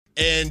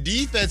And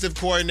defensive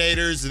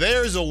coordinators,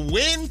 there's a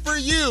win for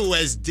you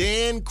as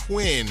Dan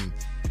Quinn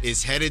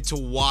is headed to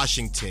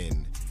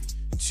Washington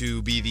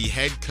to be the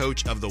head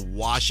coach of the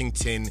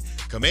Washington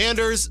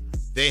Commanders.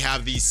 They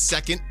have the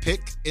second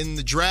pick in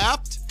the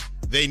draft.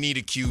 They need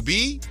a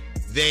QB.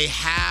 They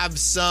have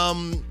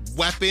some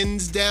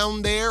weapons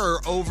down there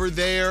or over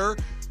there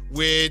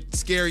with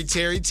Scary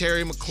Terry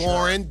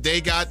McLaurin. Sure.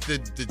 They got the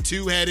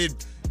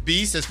two-headed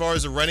beast as far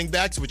as the running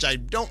backs, which I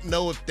don't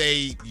know if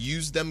they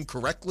use them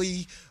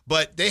correctly,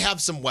 but they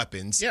have some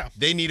weapons. Yeah.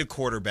 They need a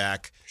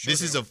quarterback. Sure,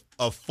 this is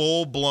a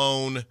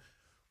full-blown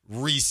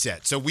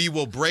reset. So we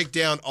will break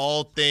down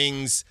all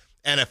things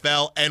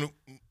NFL. And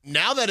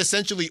now that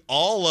essentially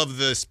all of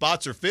the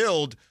spots are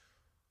filled,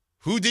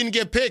 who didn't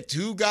get picked?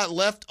 Who got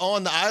left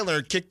on the island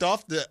or kicked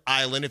off the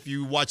island if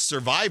you watch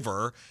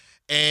Survivor,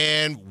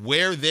 and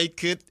where they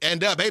could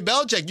end up. Hey,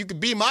 Belichick, you could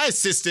be my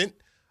assistant.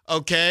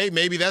 Okay,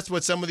 maybe that's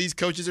what some of these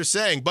coaches are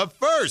saying. But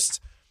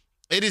first,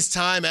 it is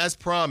time, as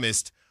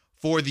promised,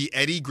 for the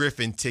Eddie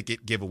Griffin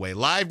ticket giveaway.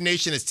 Live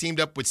Nation has teamed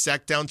up with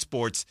Sacktown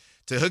Sports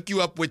to hook you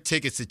up with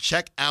tickets to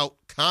check out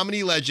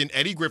comedy legend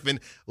Eddie Griffin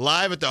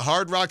live at the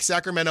Hard Rock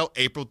Sacramento,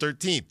 April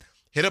 13th.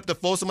 Hit up the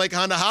Folsom Lake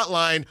Honda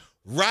hotline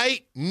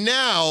right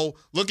now,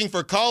 looking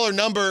for caller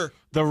number...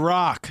 The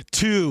Rock,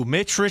 2,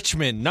 Mitch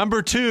Richmond,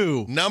 number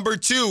 2. Number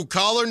 2,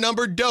 caller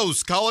number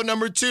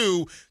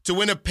 2 to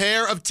win a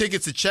pair of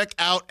tickets to check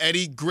out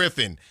Eddie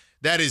Griffin.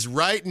 That is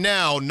right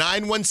now,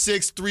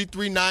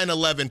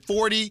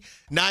 916-339-1140,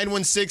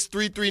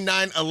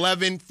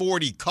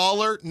 916-339-1140.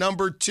 Caller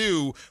number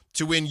 2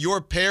 to win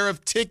your pair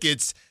of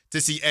tickets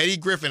to see Eddie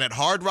Griffin at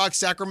Hard Rock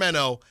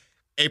Sacramento,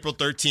 April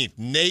 13th.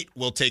 Nate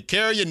will take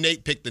care of you.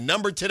 Nate picked the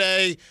number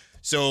today.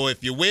 So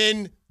if you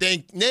win,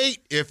 thank Nate.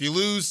 If you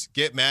lose,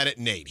 get mad at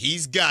Nate.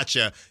 He's got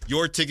you.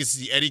 Your tickets to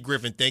see Eddie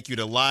Griffin. Thank you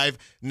to Live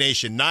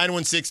Nation.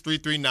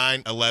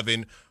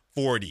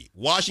 916-339-1140.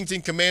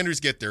 Washington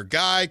Commanders get their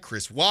guy,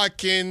 Chris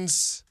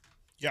Watkins.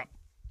 Yep.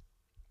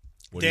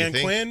 What do you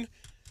think? Dan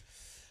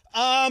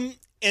Quinn.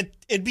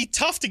 It'd be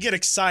tough to get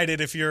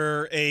excited if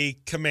you're a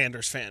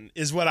Commanders fan,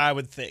 is what I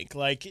would think.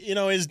 Like,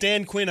 is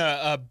Dan Quinn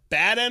a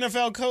bad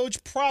NFL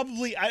coach?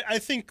 Probably. I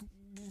think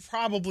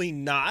probably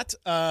not.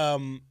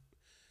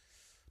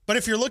 But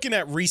if you're looking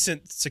at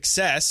recent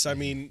success, I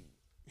mean,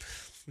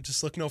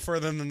 just look no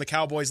further than the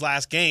Cowboys'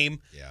 last game.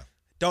 Yeah.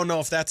 Don't know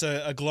if that's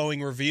a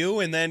glowing review.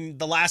 And then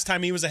the last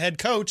time he was a head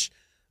coach,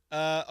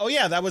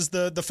 that was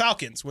the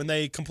Falcons when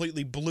they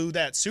completely blew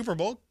that Super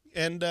Bowl.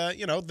 And,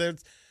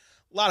 there's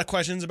a lot of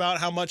questions about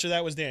how much of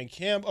that was Dan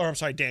Quinn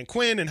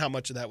and how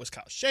much of that was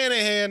Kyle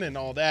Shanahan and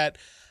all that.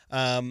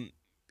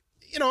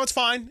 It's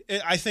fine.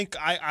 I think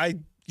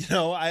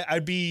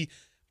I'd be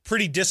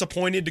pretty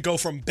disappointed to go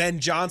from Ben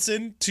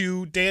Johnson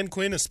to Dan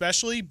Quinn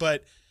especially,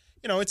 but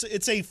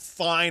it's a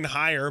fine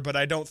hire, but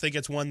I don't think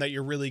it's one that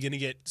you're really going to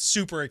get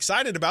super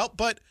excited about.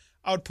 But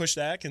I would push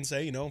back and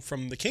say,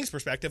 from the Kings'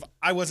 perspective,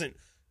 I wasn't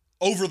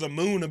over the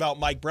moon about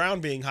Mike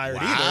Brown being hired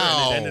either,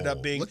 and it ended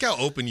up being. Look how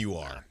open you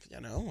are.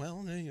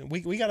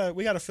 We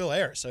gotta fill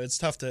air, so it's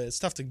tough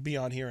to be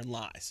on here and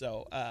lie.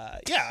 So I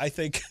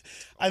think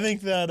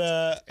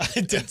that I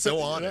did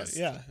so honest.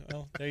 Yeah,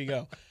 well, there you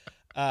go.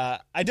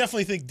 I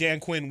definitely think Dan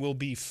Quinn will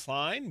be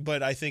fine,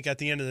 but I think at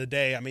the end of the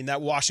day, I mean,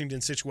 that Washington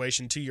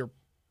situation, to your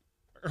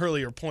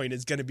earlier point,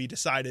 is going to be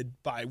decided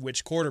by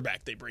which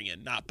quarterback they bring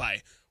in, not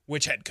by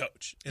which head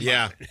coach.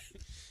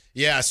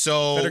 Yeah,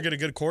 so better get a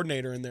good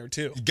coordinator in there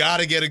too. Got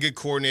to get a good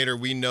coordinator.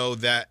 We know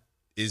that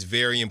is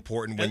very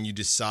important when you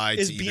decide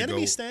to either go. Is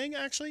Bieniemy staying?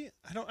 Actually,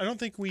 I don't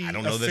think we. I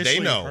don't know that they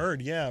know.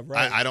 Heard. Yeah,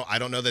 right. I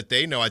don't know that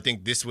they know. I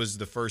think this was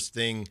the first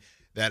thing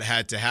that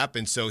had to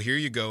happen. So here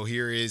you go.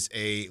 Here is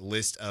a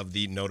list of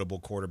the notable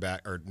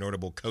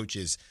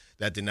coaches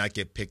that did not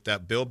get picked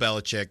up: Bill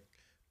Belichick,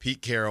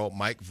 Pete Carroll,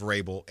 Mike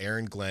Vrabel,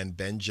 Aaron Glenn,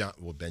 Ben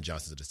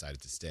Johnson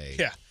decided to stay.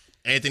 Yeah.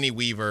 Anthony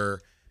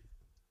Weaver,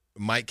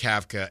 Mike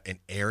Kafka, and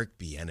Eric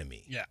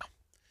Bieniemy. Yeah.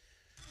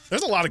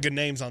 There's a lot of good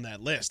names on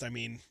that list. I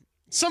mean,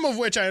 some of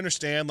which I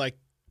understand, like,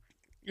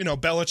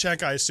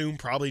 Belichick, I assume,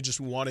 probably just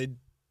wanted,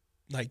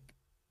 like,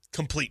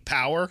 complete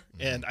power.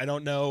 Mm-hmm. And I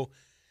don't know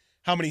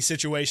how many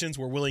situations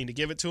were willing to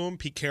give it to him.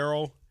 Pete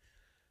Carroll,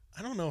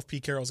 I don't know if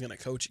Pete Carroll's going to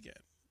coach again.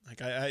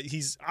 Like,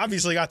 he's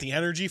obviously got the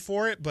energy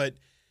for it, but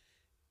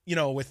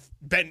with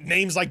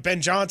names like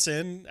Ben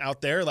Johnson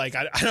out there, like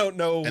I don't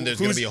know. And there's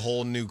going to be a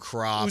whole new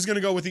crop. Who's going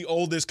to go with the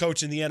oldest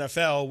coach in the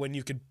NFL when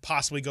you could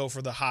possibly go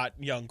for the hot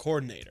young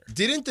coordinator?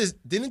 Didn't the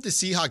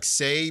Seahawks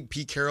say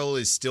Pete Carroll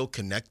is still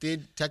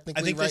connected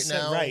technically I think right they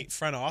said, now? Right,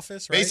 front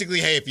office, right? Basically,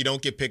 hey, if you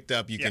don't get picked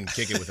up, you can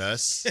kick it with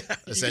us,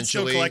 essentially. You can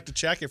still collect a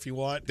check if you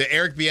want. The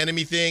Eric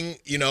Bieniemy thing,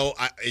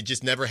 it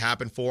just never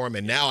happened for him,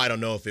 and now I don't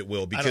know if it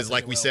will because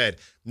like we said,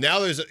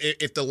 now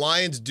if the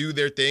Lions do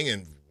their thing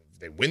and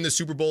they win the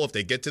Super Bowl, if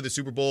they get to the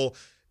Super Bowl,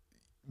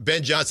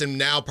 Ben Johnson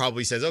now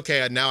probably says,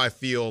 okay, now I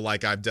feel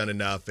like I've done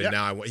enough, and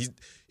now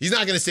he's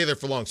not going to stay there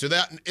for long. So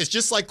that it's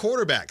just like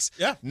quarterbacks.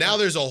 Yeah. Now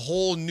there's a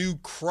whole new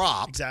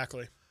crop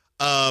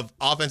of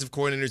offensive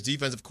coordinators,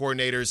 defensive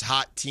coordinators,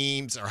 hot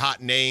teams or hot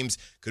names.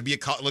 Could be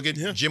look at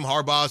Jim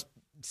Harbaugh's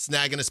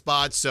snagging a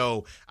spot.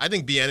 So I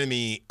think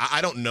Bieniemy,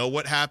 I don't know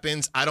what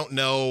happens. I don't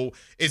know.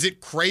 Is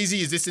it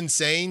crazy? Is this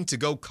insane to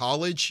go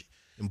college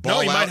and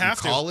ball out in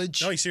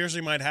college? No, he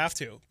seriously might have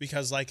to,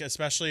 because like,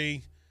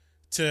 especially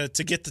to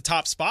get the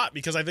top spot,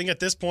 because I think at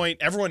this point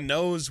everyone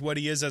knows what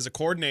he is as a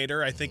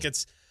coordinator. I think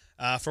it's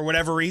for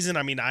whatever reason.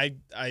 I mean, I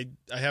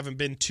haven't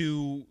been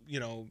too,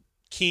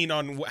 keen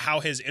on how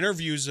his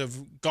interviews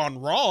have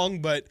gone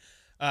wrong, but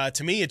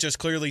to me, it just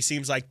clearly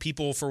seems like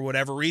people, for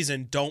whatever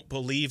reason, don't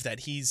believe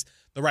that he's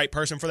the right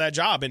person for that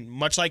job. And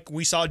much like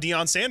we saw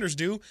Deion Sanders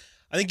do,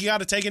 I think you got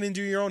to take it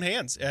into your own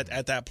hands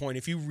at that point.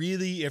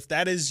 If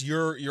that is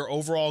your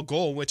overall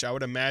goal, which I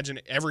would imagine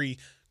every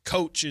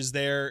coach is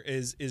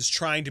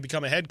trying to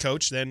become a head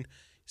coach, then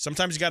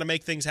sometimes you got to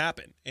make things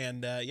happen.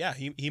 And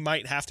he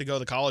might have to go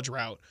the college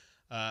route,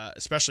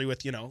 especially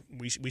with,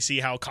 we see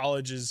how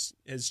college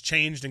has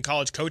changed and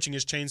college coaching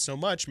has changed so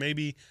much.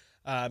 Maybe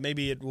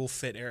it will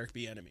fit Eric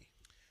Bieniemy.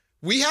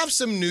 We have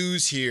some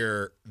news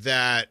here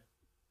that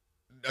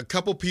a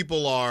couple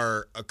people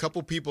are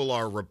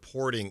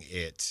reporting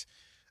it.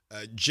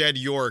 Jed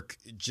York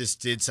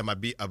just did some, I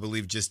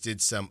believe,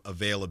 some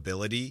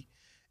availability,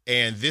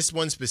 and this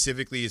one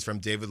specifically is from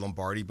David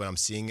Lombardi, but I'm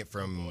seeing it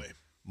from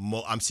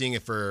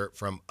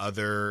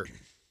other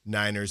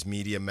Niners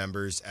media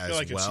members as well.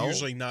 I feel like it's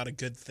usually not a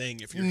good thing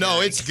if you're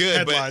it's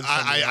good, but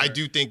I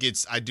do think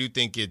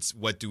it's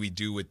what do we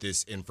do with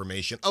this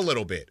information a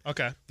little bit.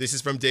 Okay. This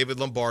is from David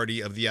Lombardi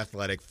of The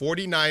Athletic.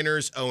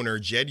 49ers owner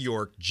Jed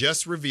York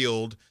just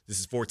revealed, this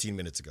is 14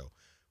 minutes ago,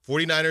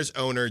 49ers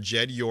owner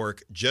Jed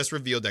York just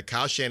revealed that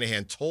Kyle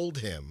Shanahan told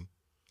him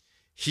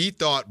he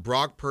thought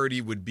Brock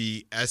Purdy would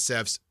be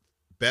SF's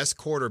best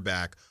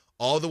quarterback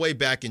all the way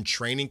back in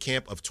training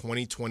camp of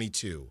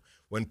 2022.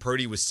 When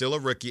Purdy was still a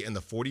rookie and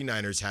the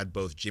 49ers had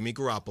both Jimmy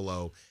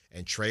Garoppolo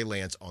and Trey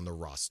Lance on the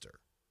roster.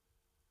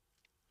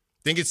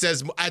 Think it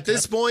says at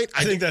this point.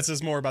 I think that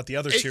says more about the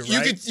other two,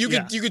 right?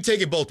 You could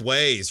take it both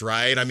ways,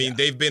 right? I mean,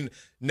 they've been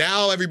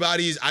now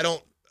everybody's.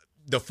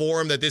 The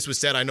forum that this was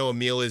said. I know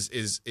Emil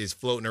is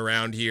floating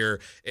around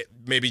here.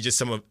 Maybe just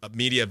some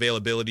media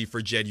availability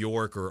for Jed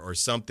York or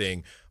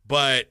something,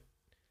 but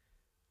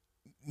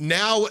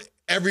now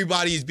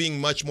everybody's being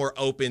much more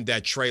open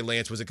that Trey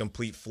Lance was a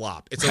complete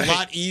flop. It's a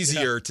lot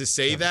easier to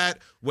say that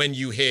when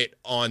you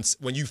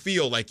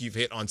feel like you've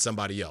hit on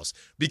somebody else.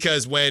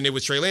 Because when it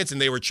was Trey Lance and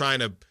they were trying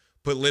to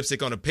put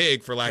lipstick on a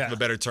pig, for lack of a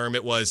better term,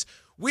 it was,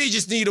 we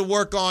just need to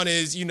work on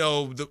his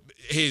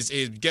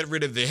get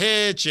rid of the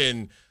hitch,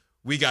 and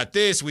we got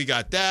this, we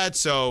got that.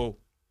 So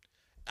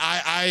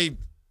I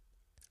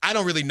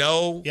don't really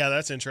know. Yeah,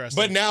 that's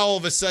interesting. But now all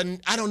of a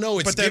sudden, I don't know.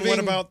 What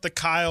about the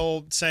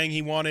Kyle saying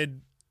he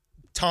wanted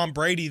Tom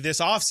Brady this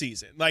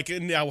offseason? Like,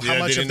 how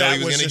much of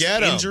that was just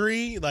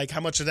injury? Like,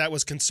 how much of that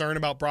was concern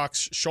about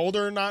Brock's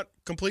shoulder not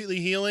completely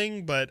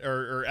healing,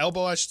 or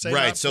elbow, I should say.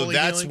 Right. So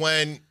that's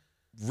when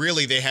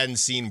really they hadn't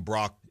seen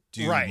Brock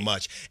do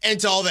much. And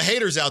to all the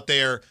haters out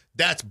there,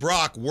 that's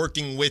Brock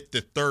working with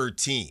the third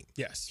team.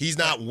 Yes. He's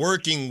not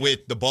working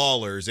with the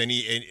ballers,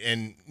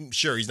 and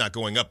sure, he's not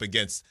going up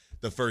against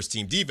the first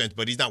team defense,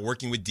 but he's not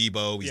working with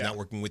Debo. He's not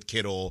working with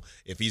Kittle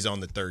if he's on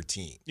the third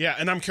team. Yeah.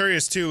 And I'm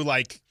curious too,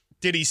 like,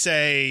 did he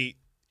say,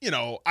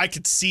 I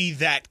could see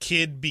that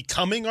kid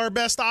becoming our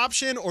best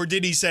option? Or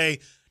did he say,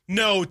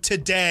 no,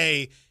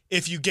 today,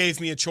 if you gave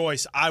me a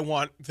choice, I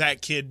want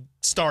that kid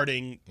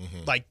starting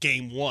like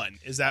game one?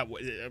 Is that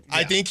what? Yeah.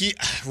 I think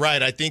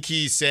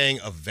he's saying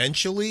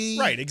eventually.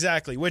 Right,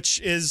 exactly. Which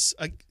is,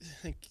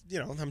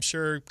 I'm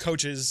sure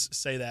coaches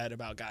say that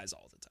about guys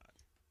all the time.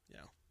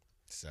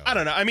 So I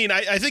don't know. I mean,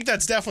 I think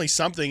that's definitely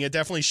something. It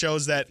definitely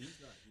shows that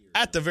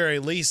at the very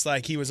least,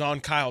 like, he was on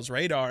Kyle's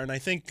radar. And I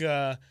think,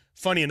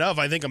 funny enough,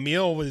 I think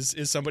Emil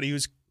is somebody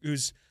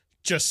who's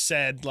just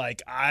said,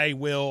 like, I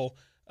will,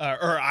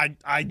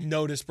 I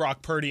noticed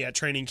Brock Purdy at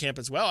training camp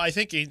as well. I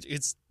think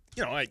it's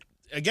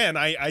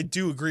I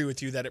do agree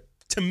with you that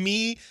to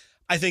me,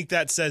 I think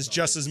that says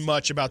just as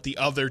much about the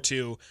other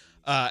two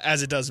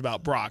as it does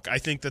about Brock. I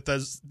think that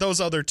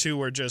those other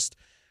two are just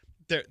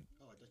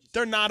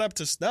they're not up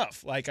to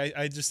snuff. Like,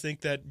 I just think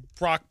that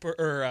Brock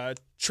or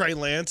Trey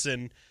Lance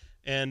and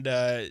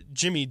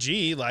Jimmy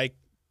G, like,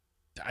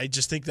 I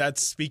just think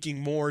that's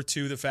speaking more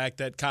to the fact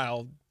that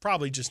Kyle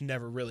probably just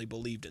never really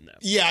believed in them.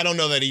 Yeah, I don't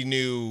know that he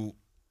knew.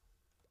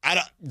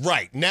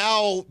 Right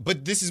now,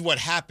 but this is what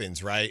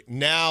happens, right?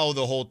 Now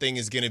the whole thing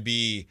is going to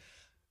be,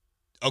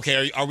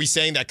 okay, are we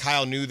saying that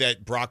Kyle knew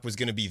that Brock was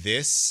going to be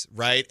this,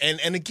 right?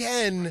 And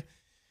again,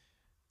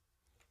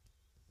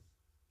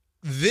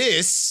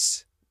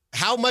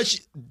 how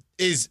much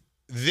is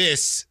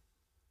this,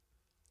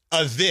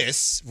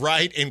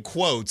 right, in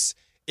quotes,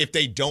 if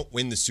they don't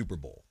win the Super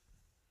Bowl?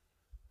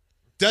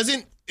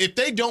 If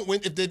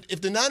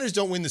the Niners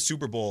don't win the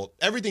Super Bowl,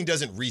 everything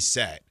doesn't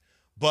reset.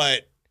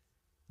 But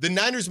the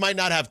Niners might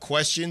not have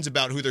questions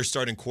about who their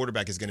starting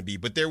quarterback is going to be,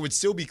 but there would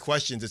still be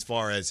questions as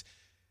far as,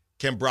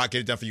 can Brock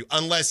get it done for you?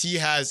 Unless he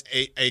has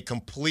a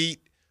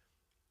complete,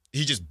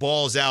 he just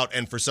balls out,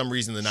 and for some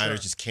reason the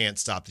Niners just can't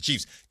stop the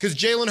Chiefs. Because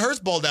Jalen Hurts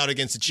balled out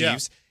against the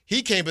Chiefs.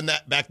 He came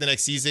back the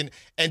next season,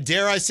 and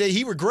dare I say,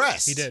 he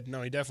regressed. He did.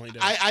 No, he definitely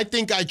did. I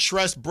think I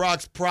trust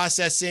Brock's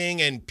processing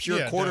and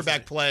pure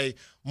quarterback play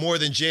more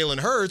than Jalen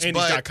Hurts. And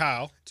but he's got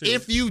Kyle, too,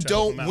 if you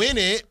don't win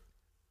it,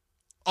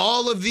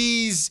 all of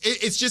these,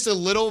 it's just a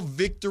little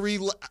victory.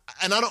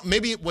 And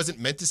maybe it wasn't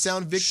meant to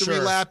sound victory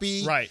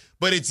lappy. Right.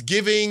 But it's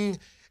giving,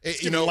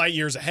 light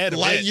years ahead.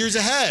 Light years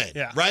ahead.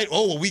 Yeah. Right?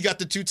 Oh, well, we got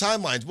the 2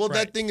 timelines. Well,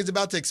 that thing is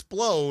about to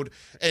explode,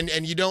 and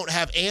you don't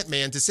have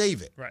Ant-Man to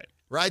save it. Right.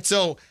 Right?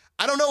 So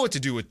I don't know what to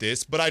do with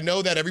this, but I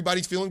know that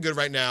everybody's feeling good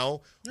right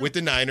now with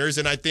the Niners.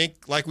 And I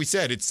think, like we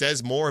said, it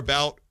says more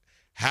about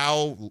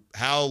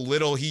how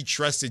little he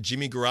trusted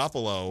Jimmy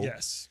Garoppolo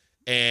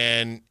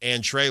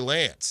and Trey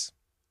Lance.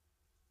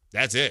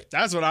 That's it.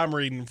 That's what I'm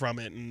reading from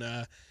it. And,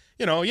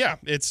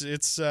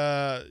 it's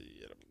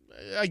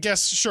I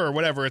guess, sure,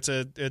 whatever. It's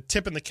a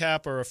tip in the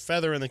cap or a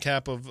feather in the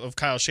cap of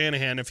Kyle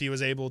Shanahan if he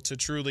was able to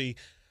truly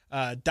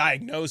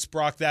diagnose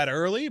Brock that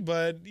early.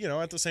 But,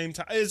 at the same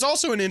time, it's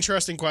also an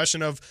interesting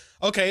question of,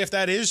 okay, if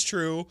that is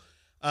true,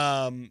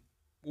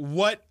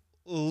 what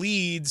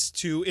leads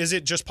to, is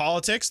it just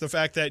politics? The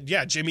fact that,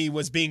 Jimmy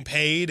was being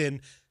paid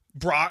and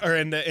Brock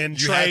and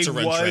Trey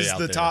was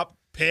the top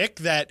pick,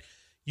 that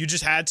you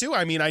just had to?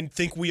 I mean, I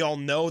think we all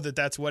know that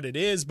that's what it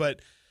is, but,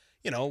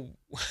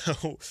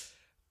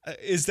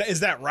 is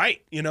that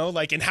right?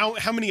 And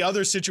how many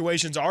other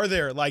situations are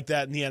there like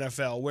that in the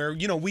NFL where,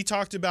 we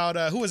talked about,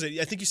 who was it?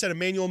 I think you said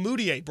Emmanuel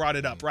Mudiay brought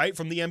it up, right?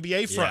 From the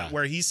NBA front,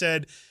 where he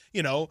said,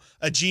 a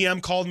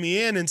GM called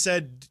me in and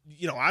said,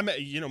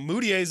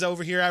 Mudiay's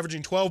over here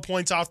averaging 12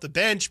 points off the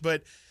bench,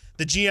 but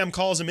the GM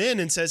calls him in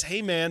and says,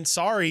 hey man,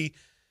 sorry,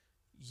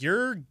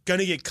 you're going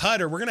to get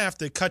cut, or we're going to have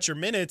to cut your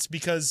minutes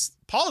because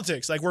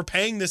politics, like we're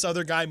paying this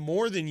other guy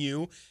more than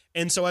you.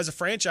 And so as a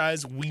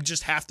franchise, we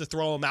just have to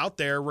throw him out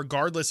there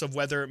regardless of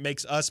whether it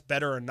makes us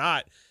better or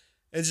not.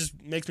 It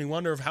just makes me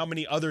wonder of how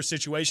many other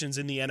situations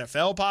in the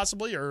NFL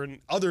possibly, or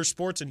in other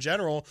sports in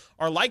general,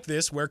 are like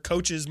this, where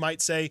coaches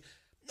might say,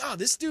 no,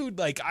 this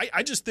dude,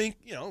 I just think,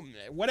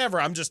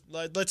 whatever,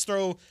 let's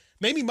throw.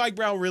 Maybe Mike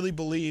Brown really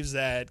believes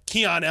that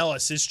Keon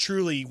Ellis is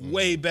truly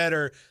way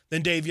better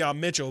than Davion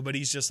Mitchell, but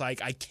he's just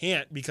like, I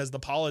can't, because the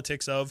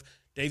politics of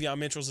Davion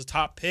Mitchell's a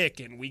top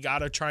pick, and we got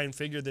to try and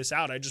figure this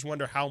out. I just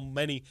wonder how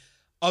many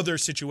other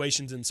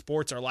situations in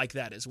sports are like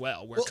that as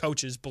well, where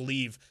coaches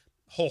believe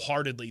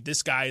wholeheartedly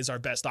this guy is our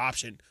best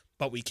option,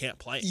 but we can't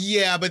play him.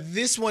 Yeah, but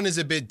this one is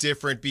a bit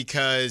different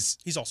because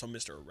he's also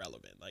Mr.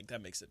 Irrelevant. Like,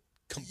 that makes it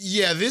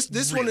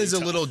this really one is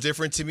tough. a little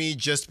different to me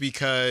just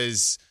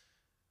because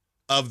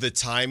of the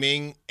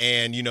timing,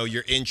 and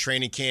you're in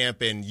training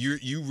camp and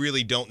you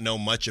really don't know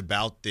much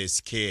about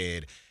this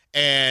kid,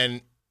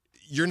 and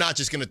you're not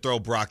just going to throw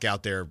Brock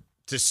out there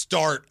to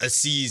start a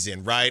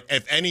season, right?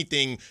 If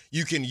anything,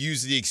 you can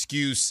use the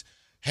excuse,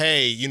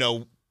 hey,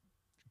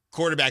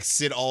 quarterbacks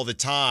sit all the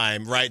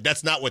time, right?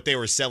 That's not what they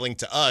were selling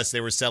to us.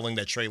 They were selling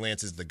that Trey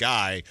Lance is the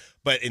guy.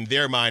 But in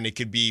their mind, it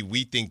could be,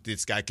 we think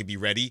this guy could be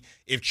ready.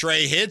 If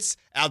Trey hits,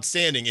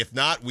 outstanding. If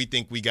not, we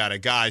think we got a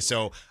guy.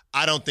 So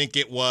I don't think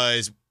it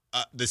was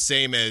the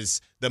same as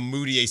the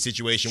Mudiay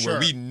situation where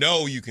we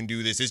know you can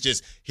do this. It's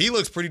just, he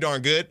looks pretty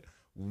darn good.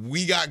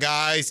 We got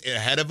guys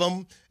ahead of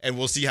him, and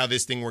we'll see how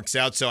this thing works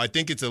out. So I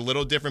think it's a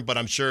little different, but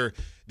I'm sure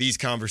these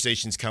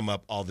conversations come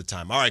up all the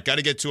time. All right, got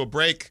to get to a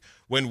break.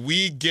 When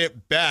we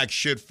get back,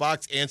 should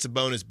Fox and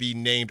Sabonis be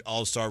named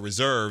All-Star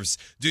reserves?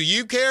 Do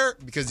you care?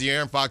 Because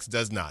De'Aaron Fox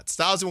does not.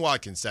 Stiles and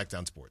Watkins,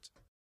 Sacktown Sports.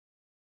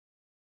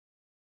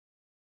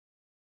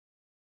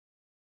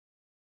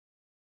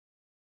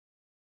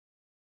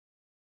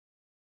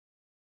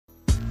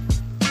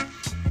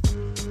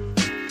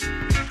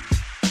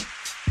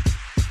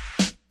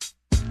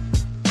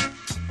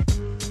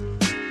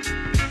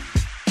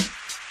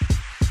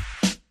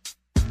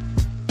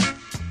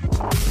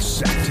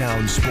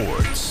 Sacktown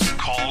Sports.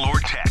 Call or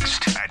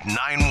text at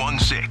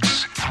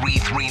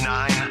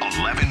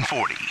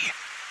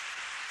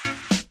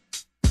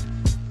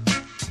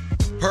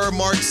 916-339-1140. Per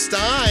Mark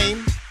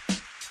Stein,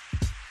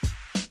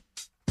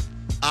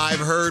 I've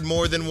heard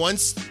more than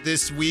once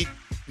this week,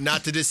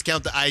 not to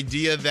discount the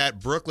idea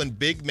that Brooklyn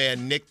big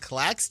man Nick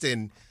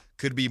Claxton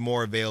could be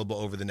more available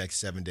over the next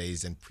 7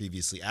 days than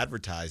previously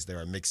advertised. There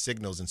are mixed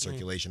signals in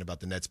circulation about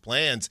the Nets'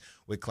 plans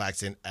with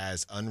Claxton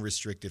as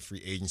unrestricted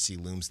free agency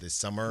looms this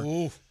summer.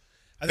 Ooh.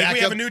 I think we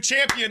have a new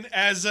champion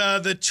as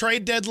the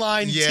trade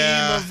deadline team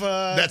of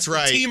that's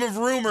right. team of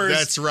rumors.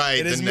 That's right.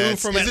 It has the moved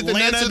Nets. from Is Atlanta it the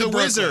Nets or to the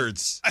Brooklyn.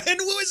 Wizards? And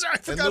the Wizards. I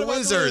forgot about the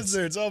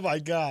Wizards. Oh my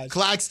gosh.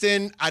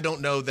 Claxton, I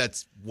don't know.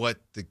 That's what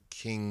the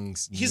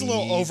Kings need. He's a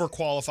little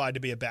overqualified to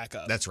be a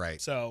backup. That's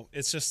right. So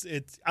it's just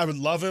I would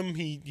love him.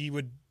 He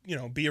would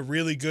be a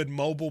really good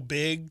mobile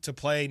big to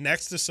play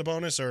next to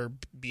Sabonis or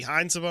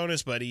behind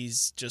Sabonis, but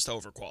he's just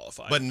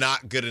overqualified. But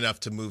not good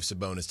enough to move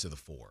Sabonis to the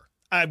 4.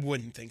 I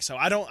wouldn't think so.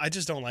 I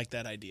just don't like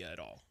that idea at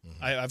all.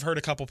 Mm-hmm. I've heard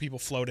a couple people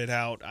float it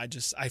out. I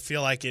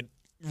feel like it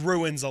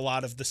ruins a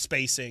lot of the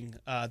spacing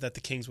that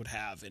the Kings would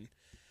have. And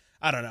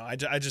I don't know.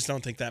 I just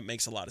don't think that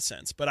makes a lot of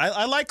sense. But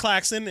I like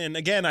Claxton, and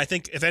again, I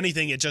think if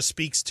anything, it just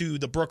speaks to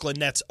the Brooklyn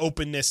Nets'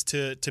 openness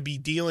to be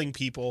dealing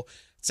people.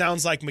 It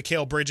sounds like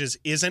Mikal Bridges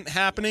isn't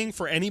happening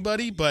for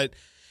anybody, but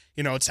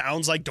it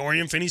sounds like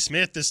Dorian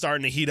Finney-Smith is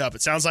starting to heat up.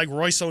 It sounds like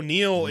Royce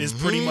O'Neal is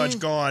pretty much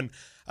gone.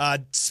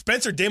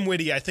 Spencer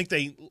Dinwiddie, I think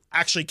they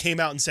actually came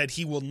out and said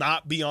he will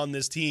not be on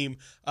this team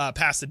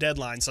past the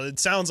deadline. So it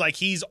sounds like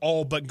he's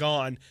all but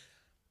gone.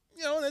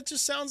 That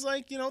just sounds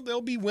like,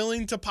 they'll be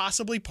willing to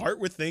possibly part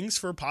with things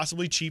for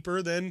possibly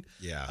cheaper than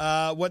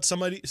what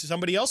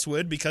somebody else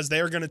would, because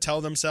they're going to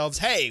tell themselves,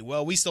 hey,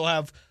 well, we still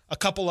have a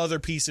couple other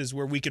pieces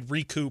where we could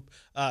recoup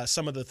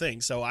some of the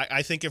things. So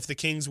I think if the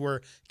Kings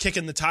were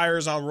kicking the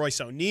tires on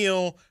Royce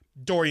O'Neal,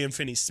 Dorian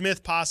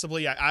Finney-Smith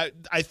possibly, I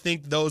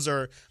think those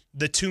are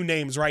the two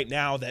names right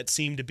now that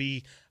seem to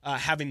be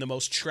having the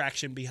most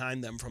traction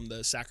behind them from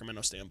the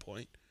Sacramento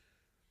standpoint.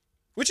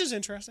 Which is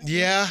interesting.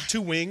 Yeah.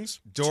 Two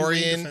wings.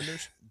 Dorian 2 wing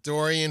defenders.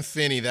 Dorian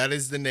Finney. That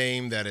is the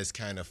name that has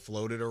kind of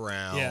floated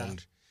around.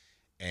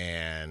 Yeah.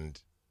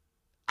 And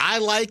I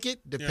like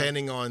it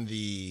depending on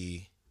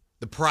the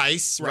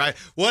price, right?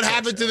 What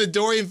happened to the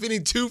Dorian Finney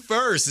 2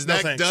 first? Is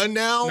that done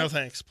now? No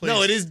thanks, please.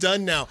 No, it is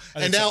done now.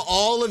 And now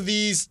all of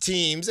these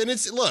teams, and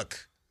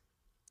look,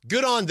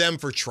 good on them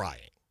for trying.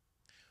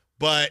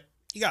 But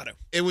you got to.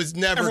 It was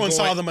never. Everyone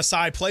saw the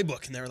Masai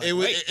playbook, and they were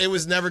like, it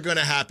was never going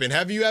to happen.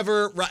 Have you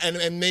ever?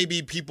 And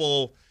maybe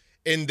people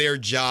in their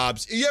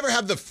jobs. You ever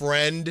have the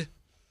friend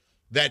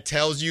that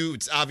tells you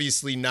it's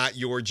obviously not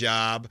your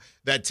job?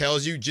 That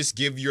tells you just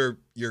give your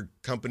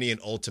company an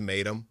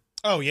ultimatum.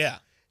 Oh yeah,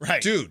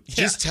 right, dude. Yeah.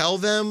 Just tell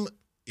them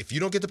if you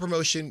don't get the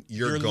promotion,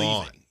 you're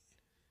gone. Leaving.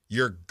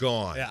 You're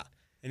gone. Yeah,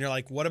 and you're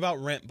like, what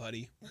about rent,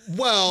 buddy?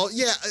 Well,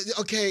 yeah,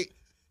 okay.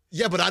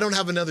 Yeah, but I don't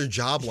have another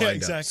job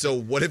lined up. So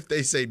what if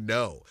they say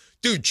no?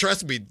 Dude,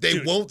 trust me, they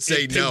won't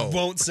say no. They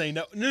won't say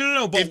no.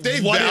 No. But if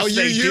they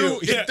value you,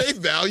 if they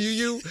value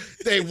you,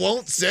 they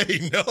won't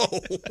say no.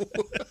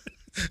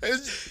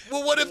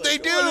 Well, what if they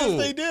do? What if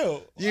they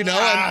do?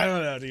 I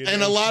don't know, dude.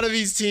 And a lot of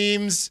these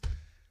teams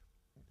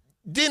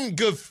didn't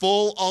give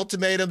full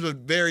ultimatums, but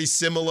very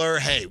similar.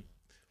 Hey,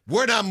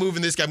 we're not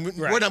moving this guy.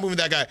 We're not moving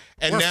that guy.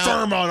 And we're now,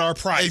 firm on our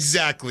price.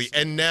 Exactly.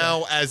 And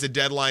now as the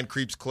deadline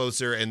creeps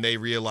closer and they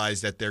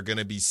realize that they're going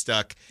to be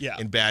stuck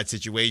in bad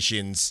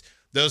situations,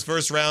 those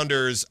first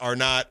rounders are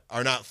not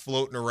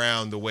floating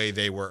around the way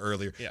they were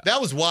earlier. Yeah.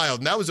 That was wild,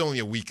 and that was only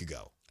a week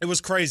ago. It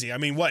was crazy. I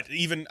mean,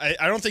 I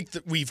don't think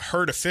that we've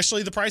heard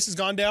officially the price has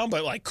gone down,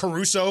 but like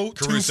Caruso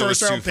 2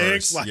 first-round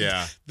picks. Like,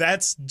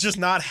 that's just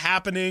not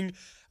happening.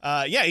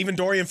 Even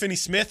Dorian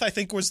Finney-Smith, I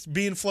think, was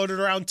being floated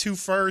around 2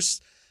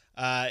 firsts.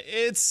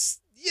 It's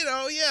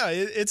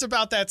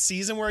about that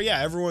season where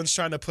everyone's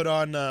trying to put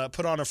on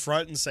a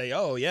front and say,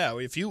 oh yeah,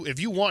 if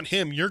you want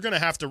him, you're gonna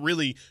have to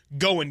really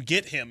go and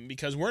get him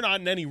because we're not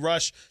in any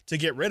rush to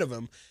get rid of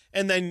him.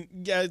 And then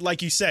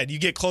like you said, you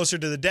get closer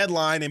to the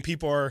deadline and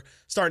people are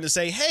starting to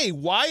say, hey,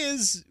 why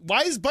is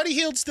Buddy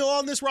Hield still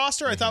on this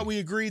roster? I thought we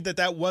agreed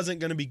that wasn't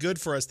going to be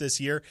good for us this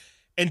year.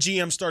 And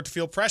GMs start to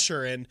feel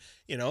pressure, and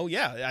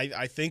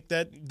I think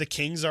that the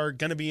Kings are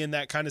going to be in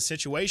that kind of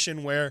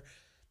situation where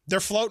they're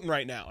floating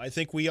right now. I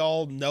think we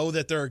all know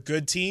that they're a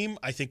good team.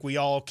 I think we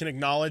all can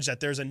acknowledge that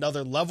there's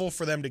another level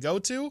for them to go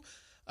to.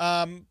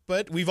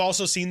 But we've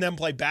also seen them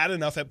play bad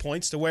enough at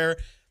points to where,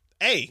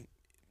 hey,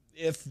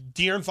 if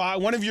De'Aaron Fox,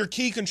 one of your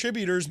key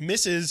contributors,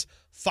 misses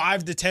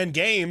 5 to 10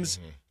 games,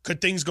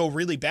 could things go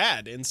really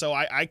bad? And so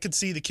I could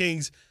see the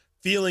Kings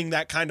feeling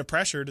that kind of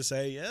pressure to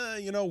say,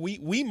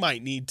 we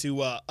might need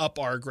to up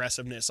our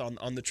aggressiveness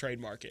on the trade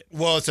market.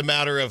 Well, it's a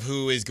matter of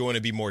who is going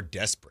to be more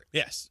desperate.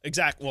 Yes,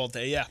 exactly. Well,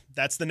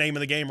 that's the name of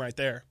the game right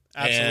there.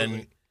 Absolutely.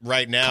 And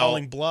right now,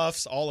 calling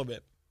bluffs, all of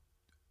it.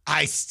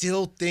 I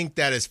still think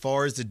that as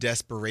far as the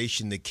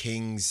desperation, the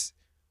Kings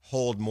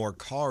hold more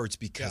cards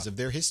because of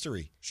their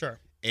history. Sure.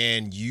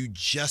 And you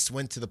just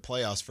went to the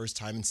playoffs first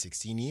time in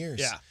 16 years.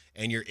 Yeah.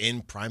 And you're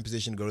in prime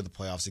position to go to the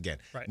playoffs again.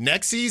 Right.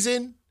 Next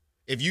season,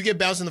 if you get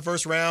bounced in the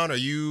first round or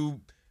you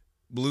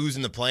lose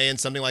in the play-in,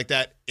 something like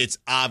that, it's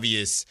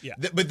obvious. Yeah.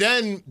 But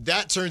then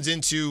that turns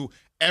into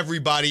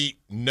everybody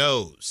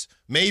knows.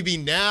 Maybe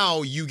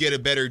now you get a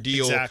better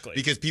deal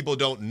because people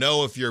don't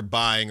know if you're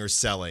buying or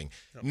selling.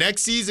 Yep.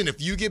 Next season,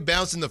 if you get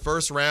bounced in the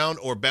first round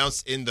or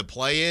bounced in the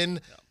play-in,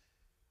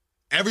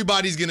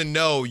 everybody's going to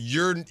know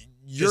you're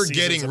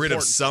getting rid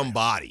of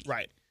somebody.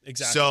 Right.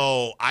 Exactly.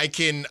 So I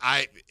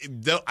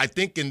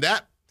think in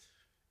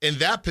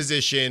that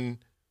position,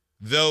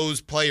 those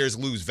players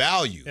lose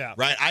value,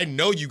 right? I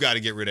know you got to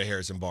get rid of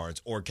Harrison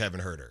Barnes or Kevin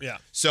Huerter. Yeah.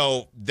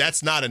 So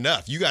that's not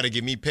enough. You got to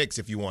give me picks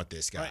if you want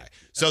this guy. Right.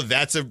 So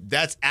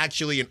that's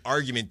actually an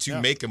argument to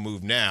make a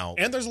move now.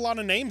 And there's a lot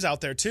of names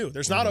out there too.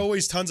 There's not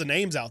always tons of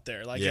names out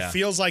there. Like it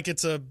feels like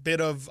it's a bit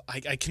of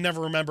I can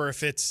never remember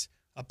if it's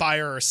a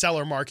buyer or a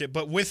seller market,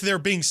 but with there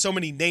being so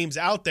many names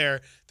out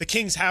there, the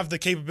Kings have the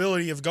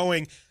capability of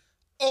going,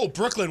 oh,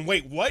 Brooklyn,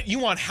 wait, what? You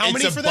want how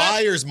many for that? It's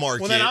a buyer's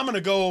market. Well, then I'm going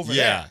to go over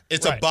there. Yeah,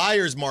 it's a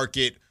buyer's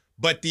market,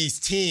 but these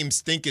teams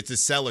think it's a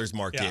seller's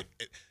market.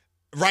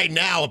 Right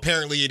now,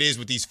 apparently it is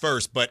with these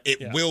first, but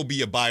it will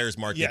be a buyer's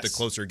market the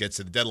closer it gets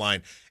to the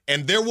deadline.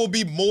 And there will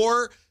be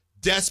more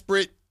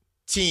desperate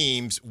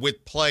teams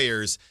with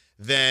players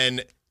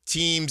than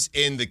teams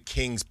in the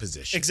Kings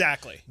position.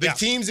 Exactly. The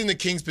teams in the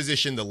Kings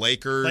position, the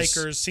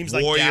Lakers seems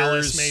Warriors, like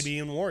Dallas maybe,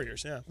 and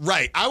Warriors,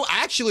 Right.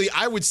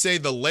 I would say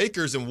the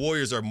Lakers and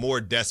Warriors are more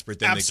desperate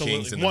than the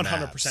Kings and the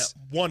 100%.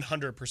 Mavs.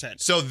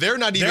 100%. So they're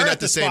not even at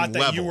the same spot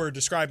level that you were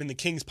describing the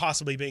Kings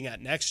possibly being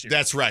at next year.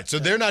 That's right. So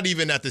they're not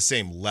even at the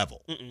same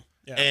level.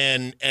 Yeah.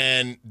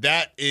 And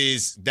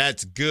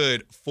that's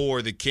good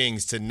for the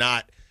Kings to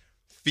not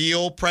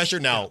feel pressure.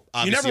 Now,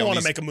 you never want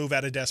to make a move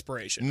out of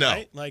desperation. No,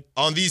 right? Like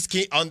on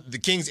the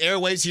Kings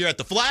airwaves here at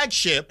the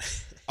flagship.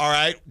 All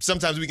right,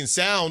 sometimes we can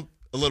sound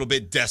a little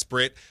bit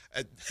desperate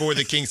for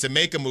the Kings to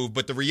make a move,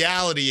 but the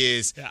reality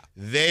is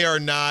they are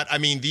not. I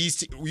mean,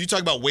 you talk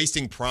about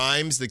wasting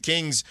primes. The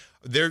Kings,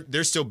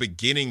 they're still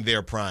beginning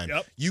their prime.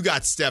 Yep. You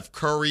got Steph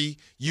Curry,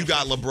 you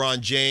got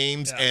LeBron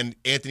James, and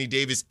Anthony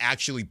Davis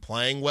actually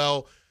playing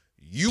well.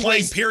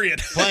 Playing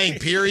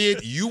period.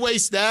 You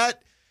waste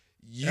that.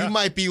 You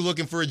might be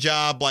looking for a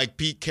job like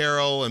Pete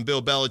Carroll and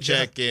Bill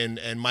Belichick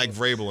and Mike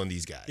Vrabel and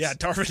these guys. Yeah,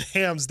 Darvin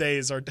Ham's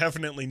days are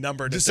definitely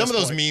numbered. Some of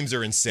those memes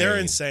are insane.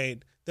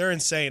 They're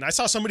insane. I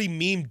saw somebody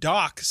meme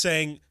Doc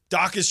saying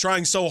Doc is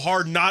trying so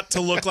hard not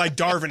to look like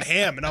Darvin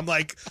Ham. And I'm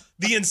like,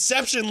 the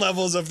inception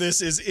levels of this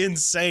is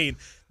insane.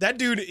 That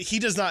dude, he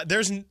does not,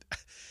 there's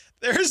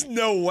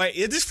no way.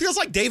 It just feels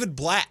like David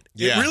Blatt.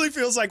 Yeah. It really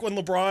feels like when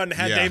LeBron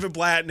had David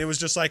Blatt and it was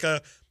just like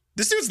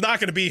this dude's not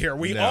going to be here.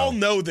 We all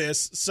know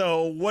this.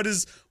 So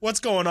what's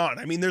going on?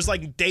 I mean, there's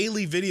like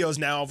daily videos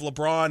now of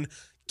LeBron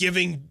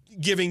giving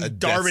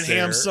Darvin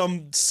Ham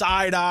some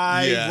side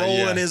eye,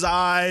 rolling his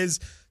eyes,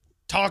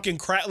 talking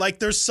crap. Like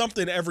there's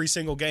something every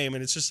single game,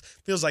 and it just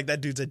feels like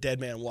that dude's a dead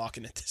man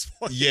walking at this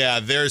point. Yeah,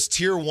 there's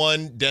tier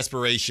 1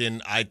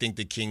 desperation. I think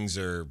the Kings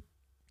are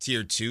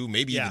tier 2,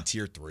 maybe even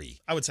tier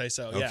 3. I would say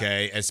so.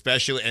 Okay,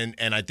 especially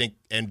and I think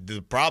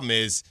the problem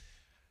is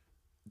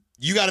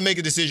you got to make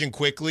a decision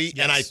quickly,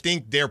 and I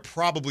think they're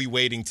probably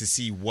waiting to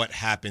see what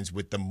happens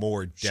with the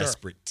more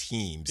desperate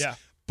teams. Yeah,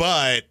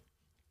 but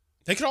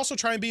they could also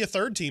try and be a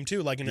third team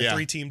too, like in a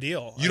 3-team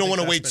deal. You don't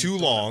want to wait too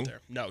long.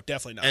 No,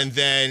 definitely not. And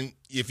then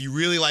if you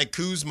really like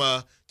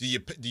Kuzma, do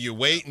you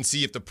wait and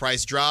see if the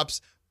price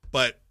drops?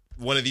 But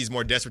one of these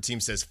more desperate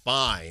teams says,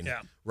 "Fine,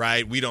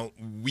 right?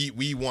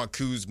 We want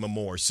Kuzma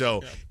more."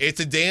 So it's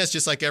a dance,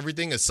 just like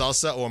everything, a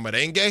salsa or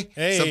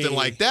merengue, something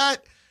like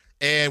that.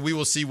 And we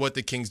will see what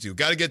the Kings do.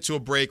 Got to get to a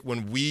break.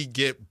 When we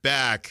get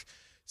back,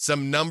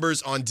 some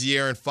numbers on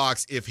De'Aaron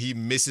Fox if he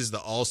misses the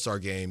All-Star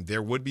game.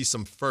 There would be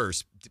some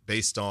first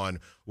based on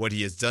what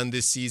he has done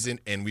this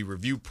season, and we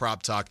review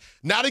prop talk.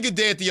 Not a good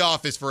day at the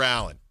office for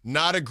Allen.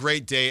 Not a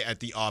great day at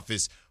the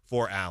office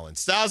for Allen.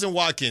 Stiles and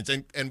Watkins,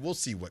 and we'll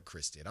see what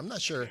Chris did. I'm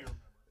not sure.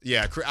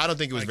 Yeah, I don't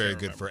think it was very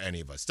good for any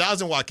of us.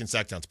 Stiles and Watkins,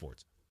 Sacktown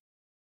Sports.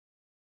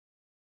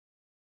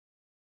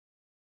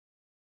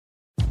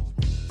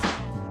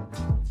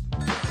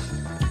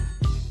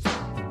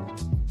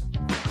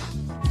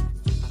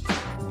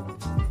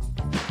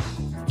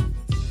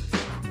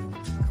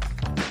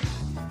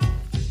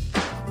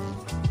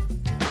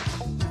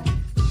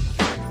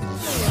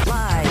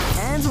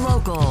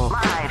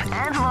 Live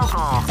and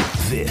local.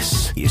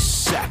 This is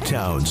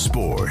Sacktown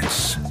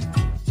Sports.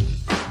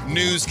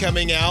 News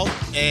coming out,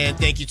 and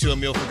thank you to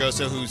Emil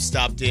Fergoso who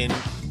stopped in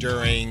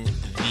during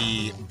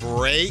the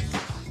break.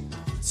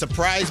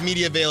 Surprise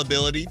media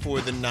availability for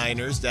the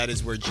Niners. That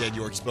is where Jed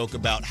York spoke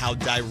about how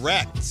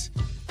direct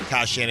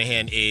Kyle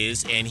Shanahan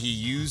is, and he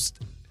used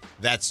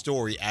that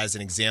story as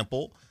an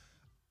example.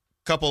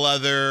 Couple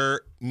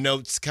other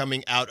notes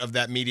coming out of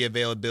that media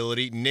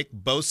availability. Nick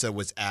Bosa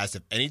was asked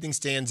if anything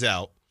stands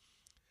out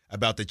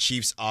about the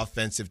Chiefs'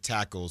 offensive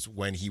tackles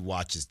when he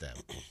watches them.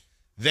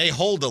 They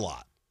hold a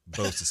lot,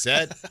 Bosa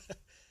said.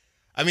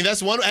 I mean,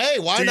 that's one. Hey,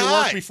 why Do your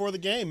not? work before the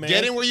game, man.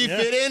 Get in where you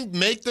fit in.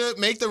 Make the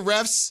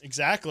refs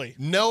exactly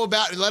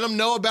let them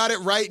know about it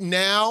right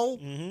now.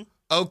 Mm-hmm.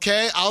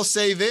 Okay, I'll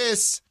say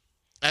this.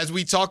 As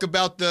we talk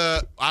about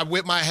I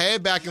whip my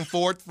head back and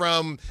forth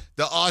from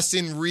the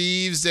Austin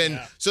Reeves, and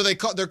so they're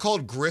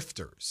called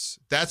grifters.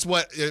 That's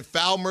what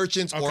foul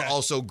merchants or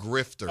also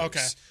grifters.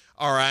 Okay,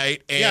 all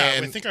right.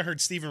 And I think I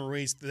heard Stephen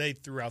Ruiz. They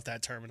threw out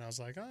that term, and I was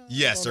like,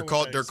 yes, they're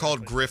called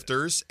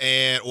grifters,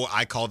 or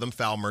I call them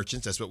foul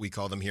merchants. That's what we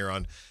call them here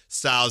on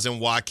Stiles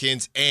and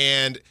Watkins.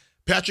 And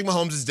Patrick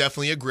Mahomes is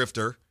definitely a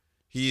grifter.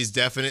 He is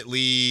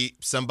definitely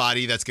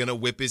somebody that's going to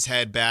whip his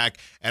head back.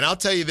 And I'll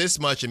tell you this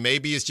much, and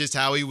maybe it's just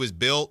how he was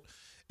built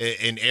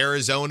in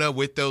Arizona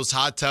with those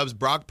hot tubs.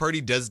 Brock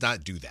Purdy does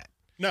not do that.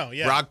 No,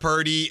 yeah. Brock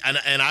Purdy, and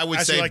I would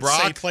say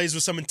Brock. He plays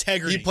with some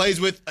integrity. He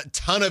plays with a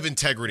ton of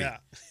integrity. Yeah.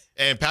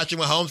 And Patrick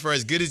Mahomes, for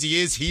as good as he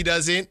is, he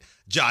doesn't.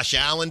 Josh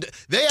Allen.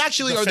 They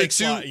actually are the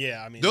two.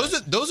 Yeah, I mean. Those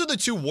are the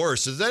two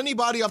worst. Is there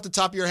anybody off the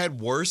top of your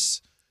head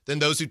worse than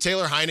those who?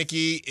 Taylor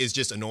Heineke is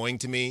just annoying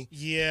to me.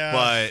 Yeah,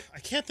 but I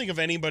can't think of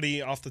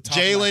anybody off the top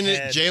of my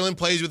head. Jalen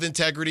plays with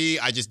integrity.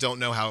 I just don't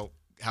know how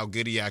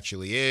good he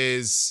actually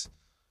is.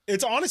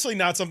 It's honestly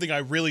not something I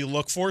really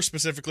look for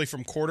specifically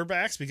from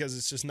quarterbacks because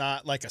it's just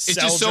not like a It's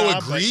sell just so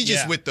job,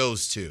 egregious with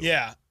those two.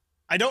 Yeah.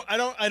 I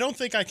don't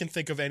think I can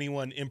think of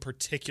anyone in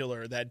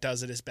particular that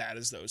does it as bad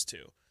as those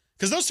two.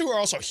 Because those two are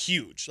also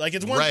huge. Like,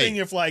 it's one thing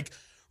if, like,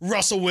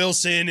 Russell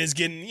Wilson is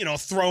getting,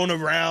 thrown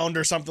around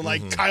or something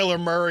like Kyler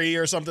Murray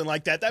or something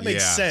like that. That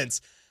makes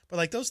sense. But,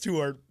 like, those two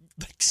are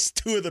like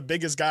two of the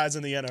biggest guys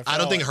in the NFL. I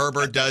don't think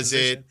Herbert does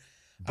it.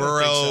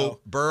 Burrow,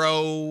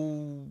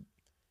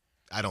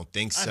 I don't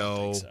think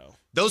so.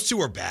 Those two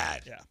are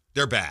bad. Yeah.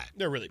 They're bad.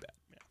 They're really bad.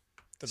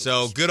 Yeah.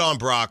 So good on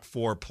Brock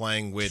for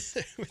playing with,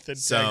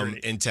 some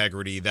integrity.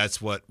 integrity.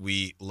 That's what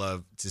we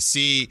love to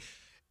see.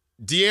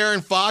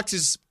 De'Aaron Fox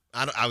is,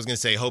 I was going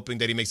to say, hoping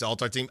that he makes the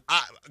All-Star team.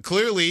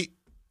 Clearly,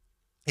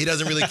 he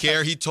doesn't really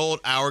care. He told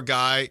our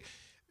guy,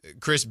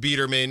 Chris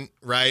Biederman,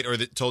 right,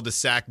 told the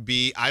Sack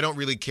B, I don't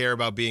really care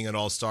about being an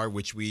All-Star,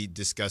 which we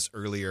discussed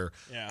earlier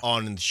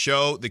on the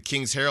show. The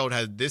King's Herald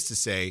had this to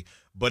say,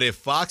 but if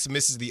Fox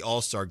misses the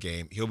All-Star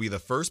game, he'll be the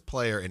first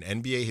player in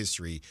NBA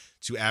history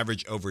to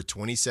average over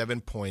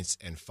 27 points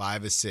and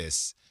 5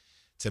 assists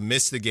to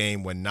miss the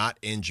game when not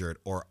injured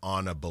or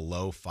on a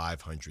below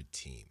 500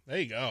 team. There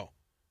you go.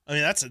 I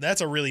mean,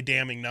 that's a really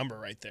damning number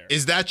right there.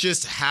 Is that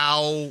just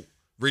how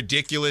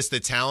ridiculous the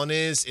talent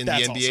is in the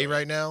NBA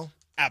right now?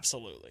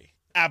 Absolutely.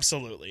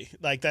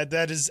 Like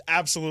that is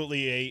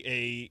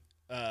absolutely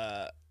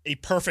a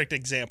perfect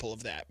example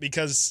of that,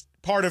 because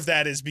part of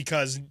that is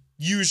because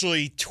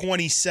usually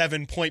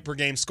 27 point per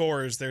game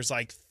scorers, there's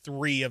like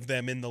 3 of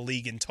them in the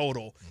league in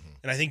total.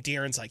 And I think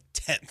De'Aaron's like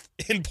 10th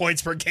in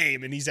points per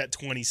game and he's at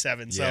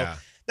 27. So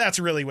that's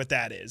really what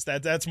that is.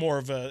 That's more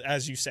of a,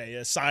 as you say,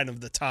 a sign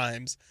of the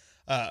times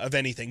of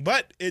anything.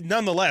 But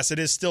nonetheless, it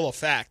is still a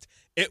fact.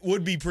 It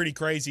would be pretty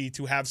crazy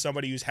to have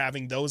somebody who's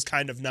having those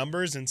kind of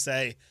numbers and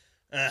say,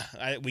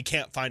 we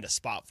can't find a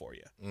spot for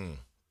you.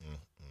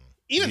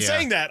 Even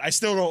saying that, I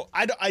still don't.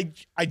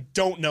 I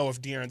don't know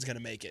if De'Aaron's going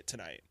to make it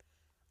tonight.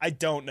 I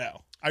don't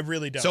know. I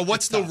really don't. So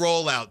what's the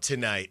rollout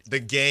tonight? The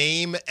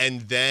game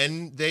and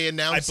then they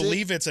announce it? I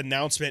believe it's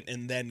announcement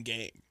and then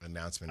game.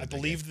 Announcement. I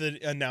believe the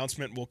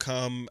announcement will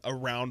come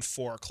around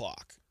 4:00.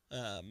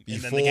 And then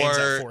Before- the game's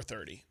at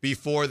 4:30.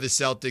 Before the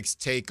Celtics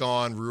take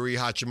on Rui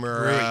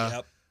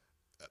Hachimura,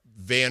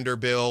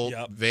 Vanderbilt,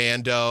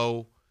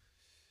 Vando,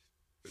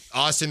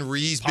 Austin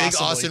Reeves, Possibly.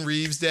 big Austin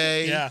Reeves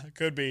day. Yeah, it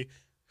could be.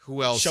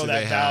 Who else Show do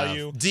that they have?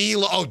 value.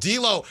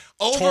 D'Lo.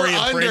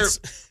 Torian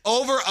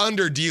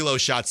Over D'Lo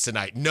shots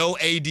tonight. No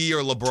AD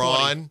or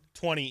LeBron.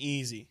 20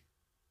 easy.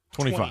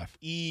 25. 20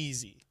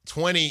 easy.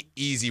 20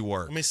 easy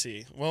work. Let me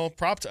see. Well,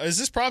 is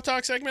this prop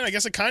talk segment? I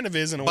guess it kind of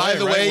is in a way. By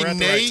the way, We're at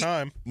the right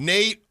time.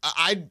 Nate,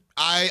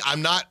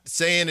 I'm not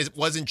saying it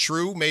wasn't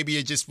true. Maybe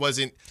it just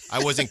wasn't.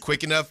 I wasn't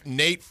quick enough.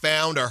 Nate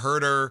found a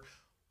Herder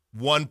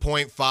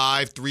 1.5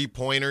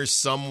 3-pointers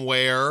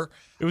somewhere.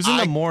 It was in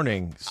the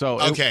morning. So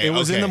it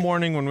was in the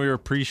morning when we were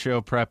pre-show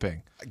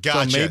prepping.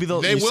 Gotcha. So maybe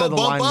they will the bump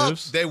line up.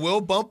 moves. They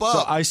will bump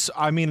up. So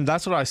I mean,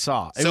 that's what I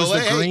saw. It So, was the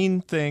hey, green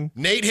thing.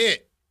 Nate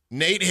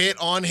hit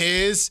on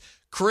his.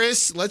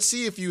 Chris, let's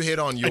see if you hit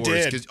on yours.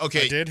 I did.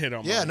 Okay. I did hit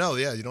on Yeah, mine.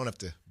 you don't have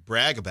to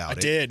brag about it. I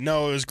did.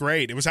 No, it was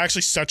great. It was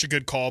actually such a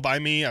good call by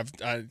me.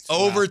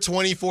 Over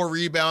 24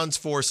 rebounds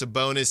for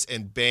Sabonis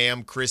and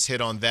Bam. Chris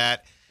hit on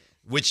that,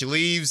 which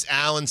leaves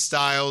Allen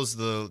Stiles,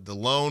 the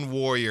lone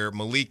warrior,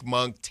 Malik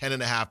Monk,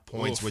 10.5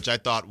 points, Oof. which I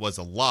thought was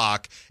a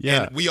lock.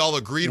 Yeah. And we all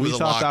agreed We with a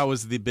thought lock. that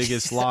was the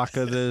biggest lock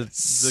of the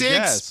 6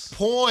 guess.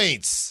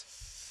 points.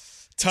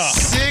 Tough.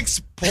 6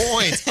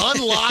 points.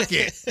 Unlock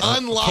it.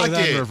 Unlock Put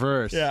that in it.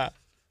 reverse. Yeah.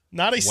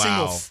 Not a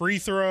single Wow. free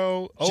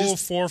throw. 0 of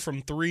Just- 4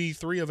 from 3,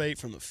 3 of 8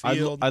 from the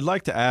field. I'd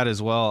like to add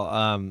as well,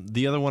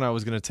 the other one I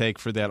was going to take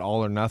for that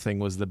all or nothing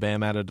was the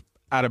Bam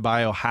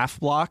Adebayo half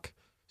block.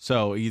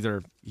 So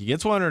either he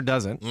gets one or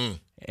doesn't.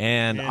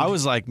 And I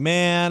was like,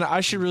 man,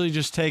 I should really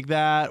just take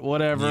that,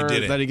 whatever, You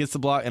didn't. that he gets the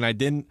block. And I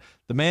didn't.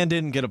 The man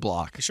didn't get a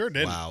block. He sure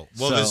did. Wow.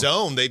 Well, So- the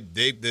zone,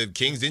 the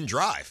Kings didn't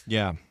drive.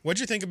 Yeah. What'd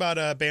you think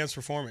about Bam's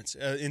performance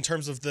in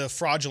terms of the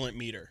fraudulent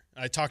meter?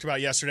 I talked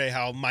about yesterday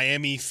how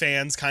Miami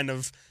fans kind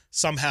of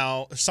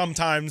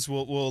sometimes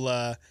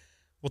will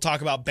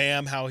talk about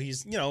Bam, how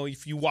he's,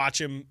 if you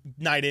watch him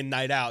night in,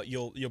 night out,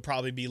 you'll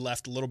probably be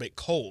left a little bit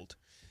cold.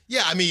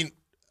 Yeah, I mean,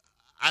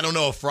 I don't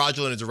know if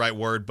fraudulent is the right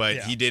word, but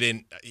Yeah. he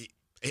didn't.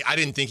 I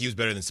didn't think he was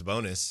better than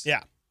Sabonis.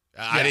 Yeah.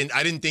 I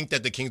didn't think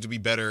that the Kings would be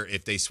better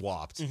if they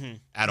swapped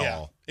at Yeah.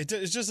 all. It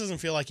just doesn't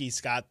feel like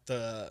he's got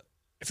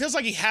it feels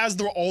like he has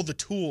all the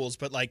tools,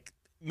 but like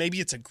maybe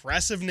it's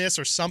aggressiveness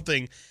or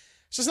something.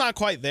 It's just not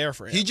quite there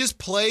for him. He just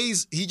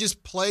plays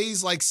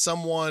like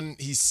someone.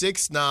 He's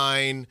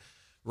 6'9",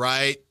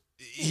 right?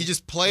 He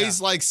just plays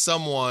like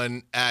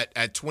someone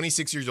at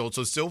 26 years old,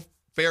 so still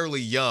fairly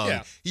young.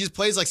 Yeah. He just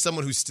plays like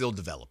someone who's still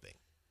developing.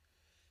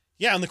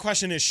 Yeah, and the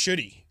question is, should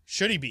he?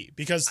 Should he be?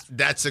 Because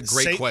That's a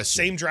great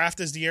question. Same draft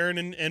as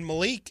De'Aaron and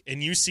Malik,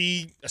 and you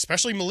see,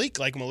 especially Malik.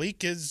 Like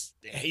Malik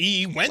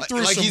he went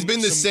through. Like he's been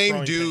the some same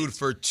growing dude pains.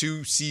 for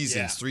 2 seasons,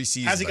 Yeah. 3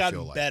 seasons. Has he I gotten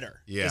feel like.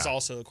 better? Yeah. Is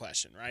also the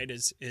question, right?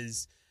 Is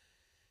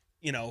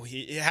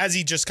has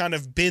he just kind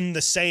of been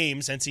the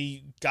same since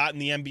he got in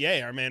the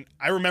NBA? I mean,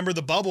 I remember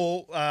the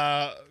bubble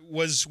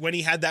was when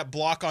he had that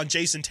block on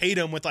Jason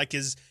Tatum with like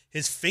his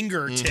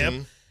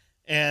fingertip,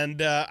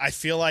 and I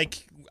feel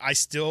like I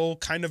still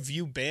kind of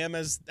view Bam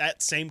as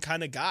that same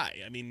kind of guy.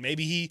 I mean,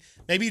 maybe he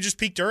just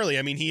peaked early.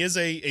 I mean, he is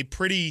a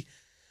pretty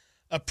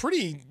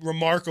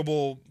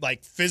remarkable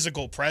like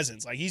physical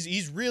presence. Like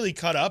he's really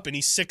cut up, and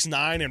he's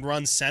 6'9" and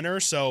runs center,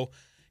 so.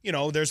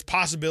 There's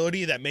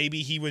possibility that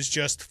maybe he was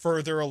just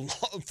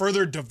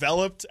further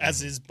developed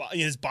as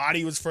his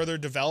body was further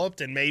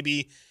developed, and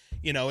maybe,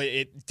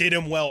 it did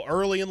him well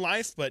early in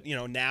life, but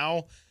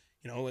now,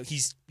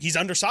 he's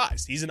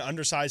undersized. He's an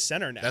undersized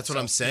center now. That's what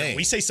I'm saying.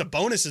 We say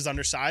Sabonis is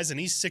undersized, and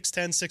he's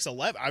 6'10",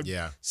 6'11".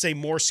 I'd say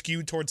more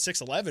skewed towards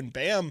 6'11".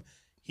 Bam,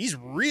 he's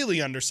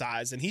really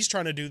undersized, and he's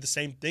trying to do the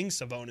same thing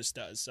Sabonis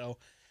does. So.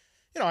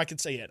 I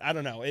could say it. I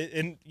don't know.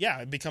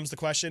 It becomes the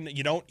question.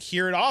 You don't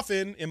hear it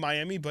often in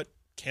Miami, but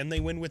can they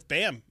win with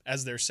Bam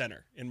as their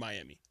center in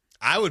Miami?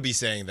 I would be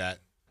saying that.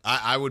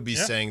 I would be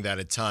saying that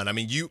a ton. I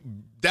mean,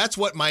 that's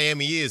what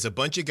Miami is, a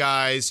bunch of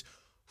guys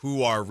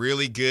who are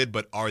really good,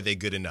 but are they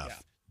good enough? Yeah.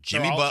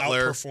 Jimmy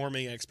Butler.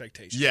 Outperforming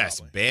expectations. Yes,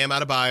 probably. Bam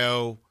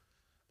Adebayo.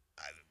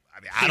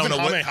 I don't know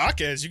Jaime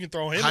Jaquez, you can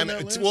throw him in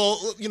that list. Well,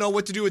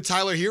 what to do with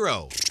Tyler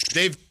Hero.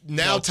 They've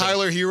now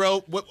Tyler Hero.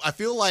 What I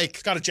feel like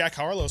he's got a Jack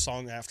Harlow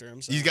song after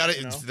him. So, he's got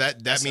it.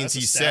 That means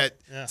he's set.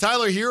 Yeah.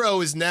 Tyler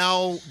Hero is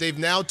now. They've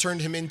now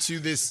turned him into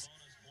this.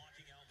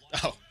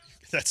 Oh,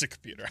 that's a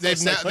computer.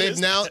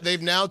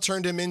 They've now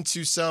turned him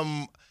into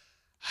some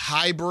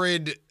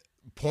hybrid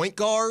point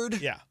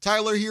guard. Yeah,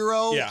 Tyler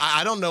Hero. Yeah.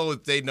 I don't know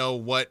if they know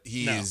what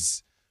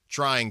he's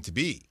trying to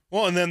be.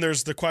 Well, and then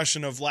there's the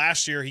question of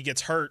last year he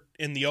gets hurt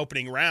in the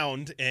opening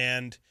round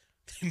and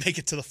they make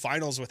it to the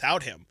finals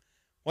without him.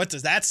 What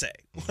does that say?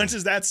 What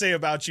does that say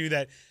about you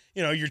that,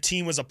 your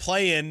team was a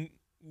play-in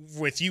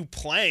with you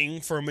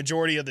playing for a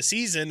majority of the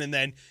season, and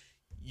then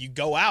you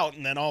go out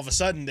and then all of a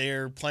sudden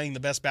they're playing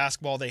the best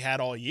basketball they had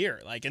all year.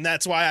 And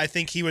that's why I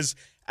think he was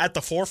at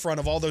the forefront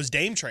of all those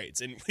Dame trades.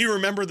 And we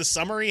remember the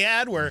summer he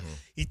had where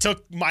he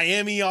took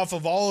Miami off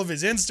of all of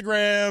his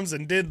Instagrams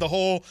and did the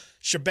whole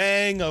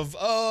shebang of,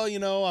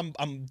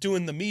 I'm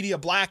doing the media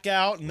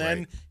blackout, and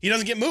then he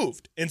doesn't get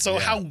moved. And so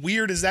how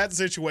weird is that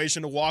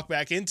situation to walk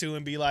back into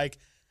and be like,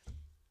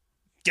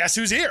 guess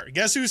who's here?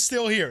 Guess who's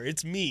still here?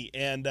 It's me.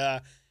 And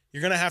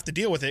you're going to have to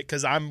deal with it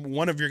because I'm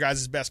one of your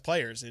guys' best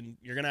players, and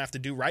you're going to have to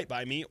do right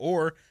by me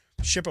or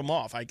ship him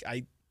off.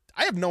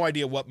 I have no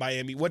idea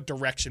what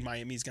direction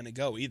Miami's going to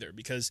go either,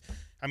 because,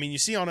 you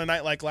see on a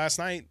night like last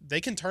night,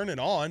 they can turn it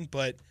on,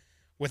 but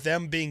with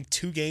them being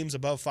 2 games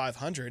above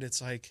 500,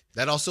 it's like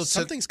that also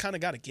something's kind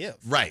of got to give.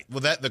 Right.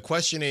 Well, the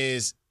question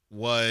is,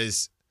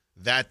 was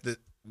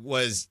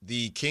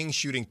the Kings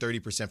shooting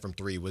 30% from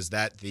 3? Was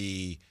that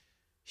the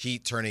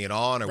Heat turning it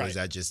on, or was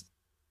that just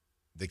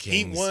the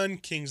Kings? Heat won,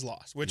 Kings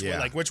lost.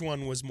 Which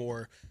one was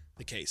more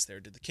the case there?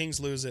 Did the Kings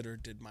lose it, or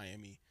did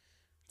Miami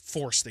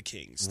force the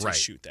Kings to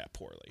shoot that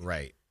poorly?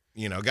 Right.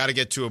 Got to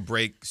get to a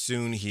break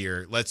soon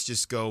here. Let's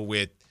just go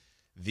with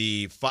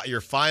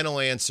your final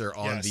answer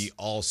on the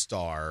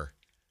All-Star.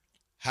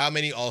 How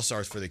many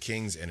All-Stars for the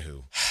Kings and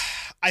who?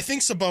 I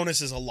think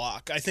Sabonis is a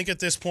lock. I think at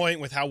this point,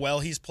 with how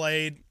well he's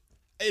played,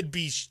 it'd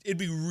be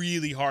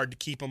really hard to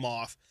keep him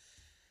off.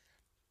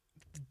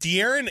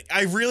 De'Aaron,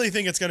 I really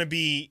think it's going to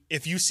be,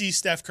 if you see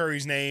Steph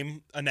Curry's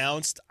name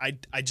announced,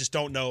 I just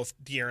don't know if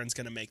De'Aaron's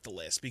going to make the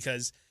list,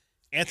 because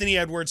Anthony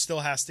Edwards still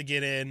has to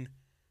get in.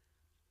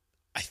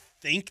 I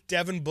think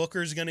Devin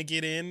Booker's going to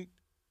get in,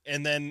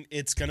 and then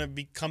it's going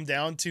to come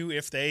down to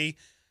if they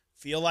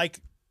feel like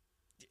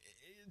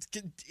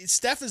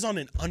Steph is on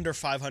an under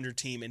 500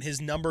 team, and his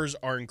numbers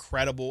are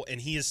incredible, and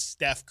he is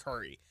Steph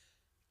Curry.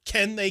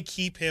 Can they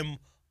keep him?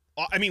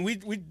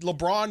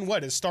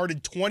 LeBron has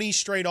started 20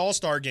 straight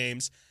All-Star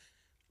games.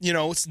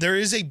 There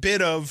is a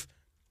bit of,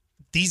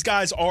 these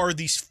guys are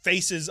these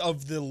faces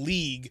of the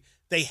league.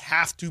 They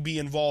have to be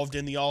involved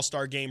in the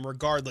All-Star game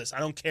regardless. I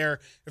don't care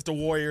if the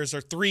Warriors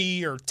are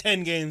 3 or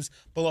 10 games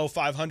below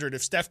 500.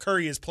 If Steph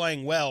Curry is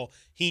playing well,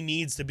 he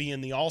needs to be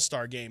in the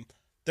All-Star game.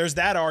 There's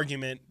that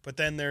argument, but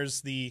then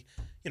there's the,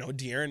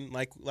 De'Aaron,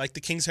 like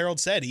the Kings Herald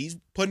said, he's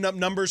putting up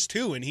numbers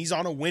too, and he's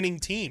on a winning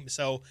team.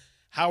 So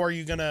how are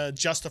you going to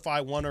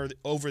justify one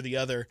over the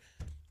other?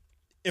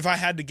 If I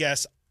had to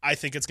guess, I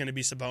think it's going to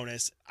be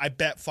Sabonis. I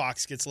bet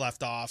Fox gets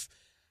left off,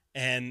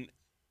 and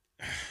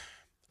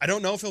I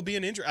don't know if he'll be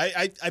an injury.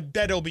 I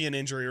bet he'll be an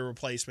injury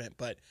replacement,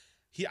 but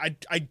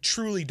I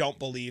truly don't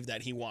believe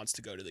that he wants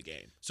to go to the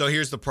game. So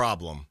here's the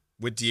problem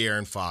with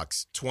De'Aaron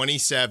Fox: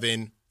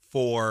 27,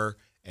 4,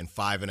 and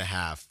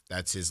 5.5.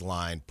 That's his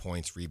line: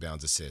 points,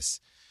 rebounds, assists.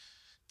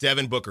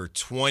 Devin Booker,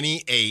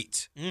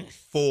 28,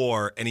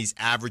 4, and he's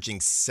averaging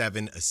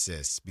 7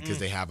 assists because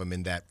they have him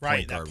in that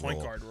point guard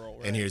role.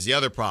 Right. And here's the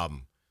other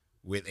problem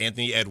with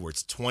Anthony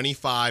Edwards: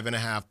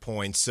 25.5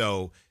 points.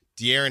 So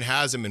De'Aaron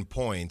has him in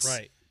points.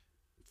 Right.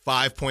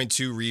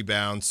 5.2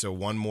 rebounds, so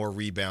one more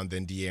rebound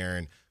than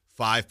De'Aaron.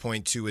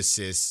 5.2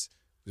 assists,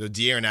 So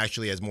De'Aaron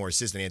actually has more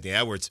assists than Anthony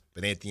Edwards,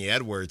 but Anthony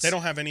Edwards, They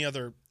don't have any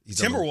other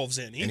Timberwolves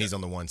in either. and he's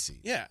on the 1 seed.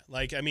 Yeah,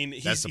 like, I mean,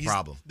 That's the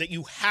problem. That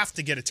you have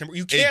to get a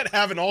You can't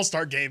have an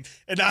All-Star game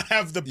and not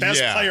have the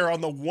best player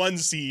on the 1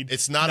 seed.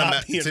 It's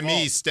not be to me,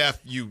 involved. Steph,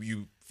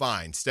 you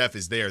fine. Steph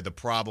is there. The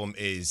problem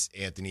is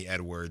Anthony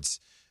Edwards,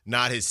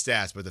 not his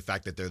stats, but the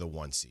fact that they're the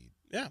 1 seed.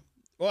 Yeah.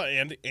 Well,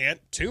 and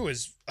Ant, too,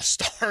 is a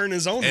star in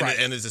his own right.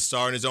 And is a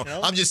star in his own. You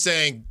know? I'm just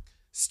saying,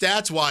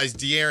 stats-wise,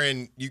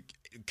 De'Aaron, you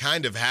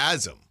kind of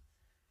has him.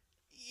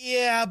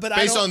 Yeah, but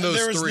Based on those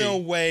there's three. no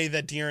way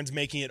that De'Aaron's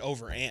making it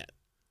over Ant.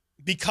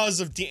 Because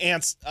of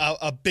Ant's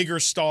a bigger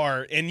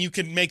star, and you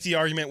can make the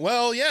argument,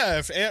 well, yeah,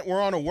 if Ant were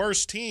on a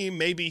worse team,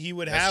 maybe he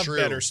would have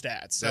better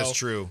stats. So That's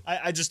true.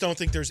 I just don't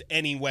think there's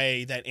any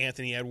way that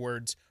Anthony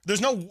Edwards.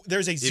 There's a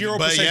 0%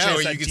 but yeah, chance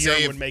you that could say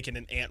De'Aaron if- would make it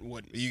and Ant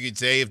wouldn't. You could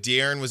say if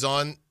De'Aaron was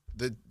on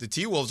the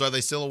T-Wolves, are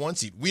they still a 1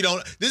 seed? We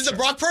don't. This is a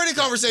Brock Purdy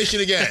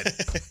conversation again.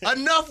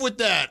 Enough with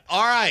that.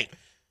 All right.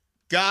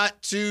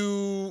 Got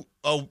to,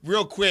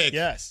 real quick.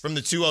 Yes. From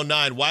the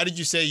 209. Why did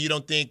you say you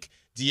don't think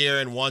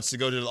De'Aaron wants to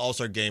go to the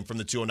All-Star game from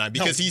the 209?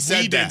 Because he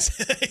said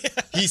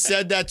that. He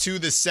said that to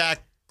the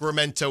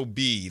Sacramento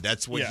Bee.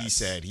 That's what he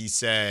said. He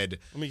said.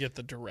 Let me get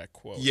the direct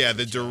quote. Yeah,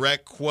 the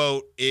direct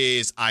quote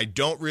is, I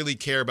don't really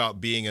care about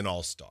being an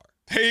all-star.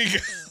 There you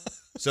go.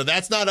 So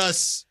that's not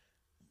us.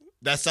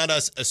 That's not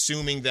us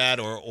assuming that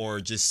or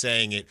just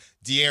saying it.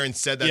 De'Aaron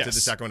said that to the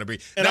Sacramento Bee.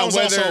 And I was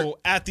also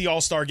at the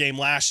All-Star game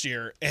last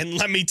year, and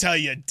let me tell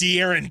you,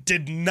 De'Aaron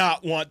did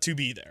not want to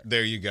be there.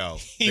 There you go.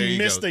 He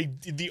missed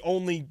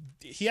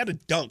he had a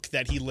dunk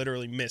that he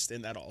literally missed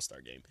in that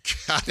All-Star game.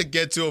 Got to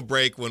get to a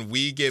break. When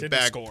we get Didn't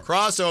back. score.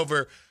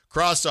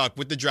 Crosstalk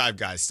with the Drive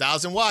Guys.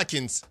 Stiles and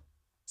Watkins,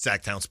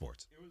 Sacktown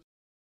Sports.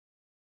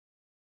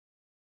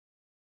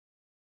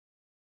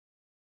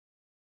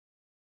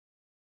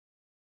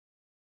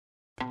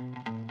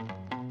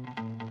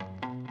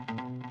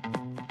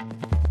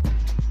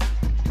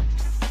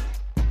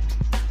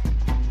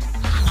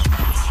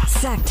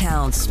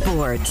 Sacktown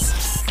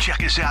Sports.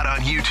 Check us out on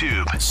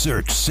YouTube.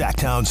 Search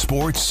Sacktown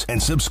Sports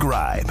and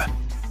subscribe.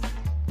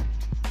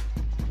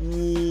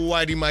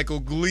 Whitey Michael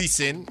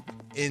Gleason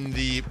in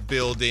the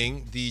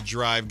building, the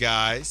Drive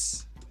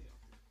Guys.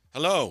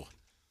 Hello.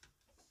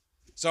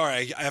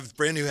 Sorry, I have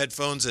brand new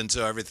headphones, and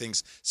so everything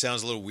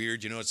sounds a little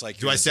weird. You know, it's like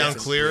Do you're I in a sound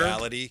different clearer?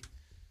 Reality.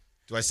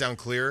 Do I sound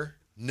clearer?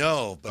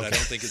 No, but I don't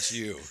think it's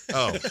you.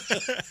 Oh,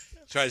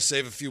 Try to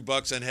save a few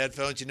bucks on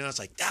headphones. You know, it's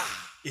like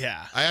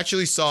Yeah. I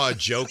actually saw a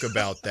joke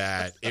about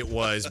that. It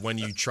was when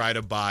you try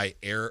to buy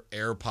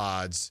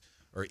AirPods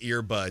or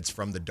earbuds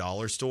from the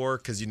dollar store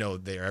because, you know,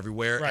 they're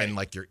everywhere. Right. And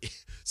like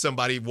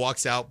somebody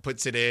walks out,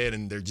 puts it in,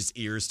 and their just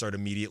ears start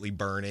immediately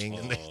burning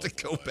and they have to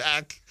go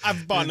back.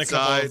 I've bought a couple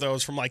inside. of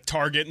those from like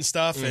Target and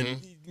stuff,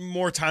 and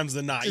more times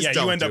than not, Just you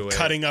don't end do up it.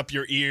 cutting up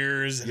your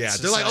ears. And Yeah, it's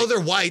they're just like, oh,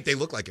 they're white. They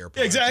look like AirPods.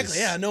 exactly. Just-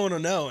 Yeah, no one will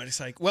know. And it's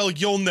like, well,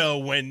 you'll know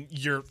when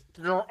your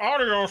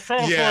audio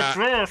sounds Yeah.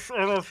 like this,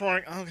 and it's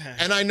like, okay.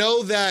 And I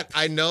know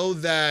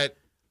that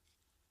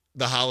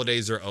the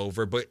holidays are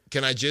over, but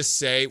can I just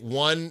say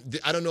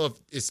I don't know if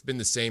it's been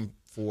the same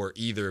for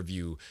either of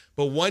you,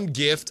 but one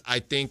gift I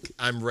think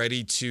I'm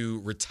ready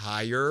to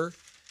retire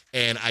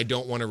and I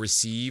don't want to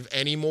receive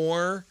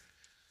anymore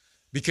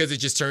because it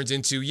just turns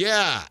into,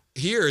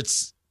 here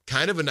it's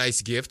kind of a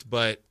nice gift,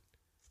 but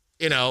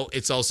you know,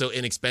 it's also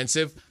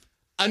inexpensive.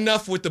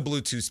 Enough with the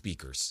Bluetooth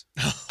speakers.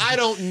 I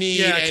don't need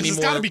Yeah, 'cause any it's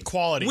more. gotta be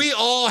quality. We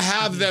all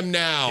have them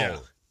now. Yeah.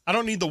 I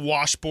don't need the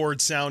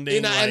washboard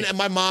sounding. And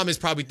my mom is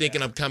probably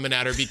thinking I'm coming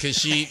at her because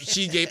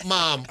she gave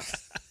Mom.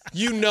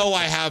 You know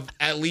I have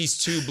at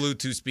least 2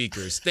 Bluetooth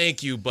speakers.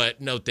 Thank you,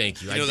 but no,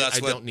 thank you. You know, that's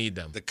I what don't need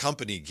them. the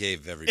company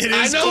gave everybody. It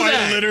I is know quite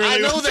that. literally I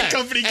know what that. the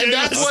company and gave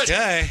that's us. what.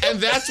 Okay. And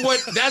that's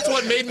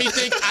what made me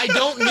think I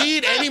don't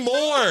need any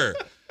more.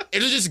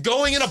 It was just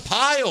going in a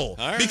pile All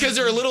right. because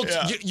they're a little.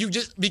 Yeah. You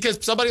just because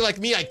somebody like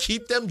me, I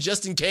keep them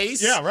just in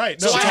case. Yeah, right.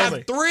 So No, I totally.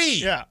 have 3.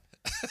 Yeah.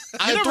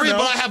 I have never 3, know.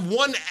 but I have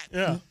one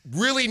Yeah.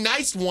 really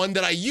nice one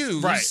that I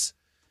use. Right.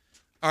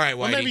 All right,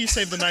 Well, Whitey. maybe you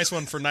save the nice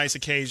one for nice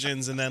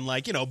occasions, and then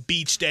like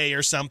beach day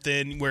or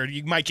something where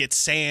you might get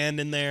sand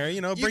in there.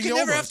 You Bring can you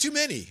never over. have too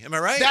many. Am I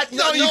right?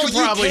 No, you can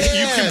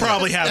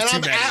probably have and too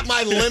I'm many. at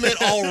my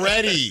limit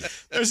already.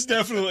 There's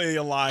definitely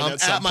a line. I'm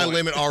at my point.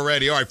 limit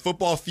already. All right,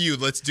 football feud.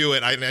 Let's do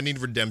it. I need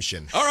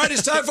redemption. All right,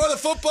 it's time for the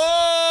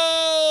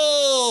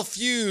football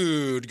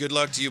feud. Good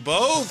luck to you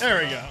both.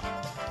 There we go.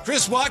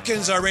 Chris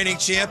Watkins, our reigning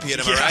champion.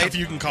 Am I Yeah, right? if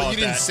you can call You it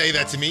didn't that. say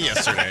that to me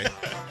yesterday.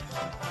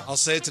 I'll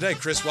say it today.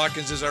 Chris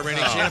Watkins is our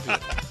reigning champion.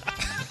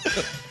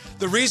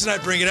 The reason I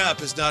bring it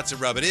up is not to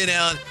rub it in,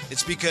 Alan.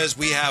 It's because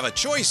we have a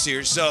choice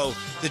here, so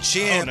the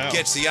champ Oh, no.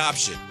 gets the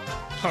option.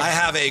 I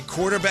have a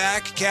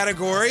quarterback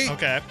category.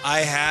 Okay. I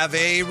have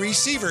a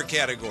receiver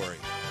category.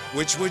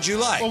 Which would you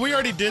like? Well, we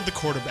already did the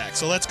quarterback,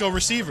 so let's go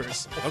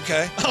receivers.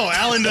 Okay. Oh,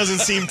 Alan doesn't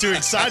seem too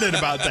excited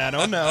about that.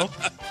 Oh no,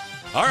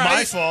 All right.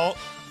 my fault.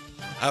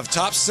 I have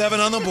top 7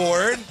 on the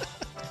board.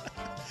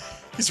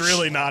 He's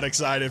really not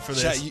excited for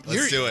this.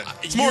 Let's do it.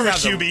 It's more of a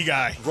have the QB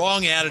guy.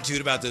 Wrong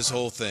attitude about this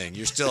whole thing.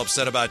 You're still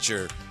upset about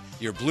your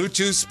your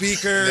Bluetooth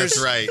speakers.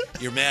 That's right.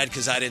 You're mad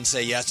because I didn't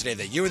say yesterday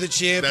that you were the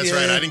champion. That's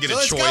right. I didn't get a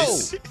let's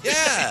choice. Go.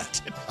 Yeah.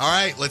 All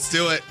right, let's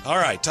do it. All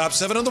right, top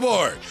 7 on the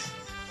board.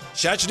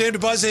 Shout your name to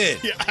buzz in.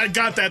 Yeah, I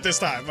got that this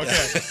time.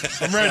 Okay,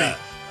 I'm ready.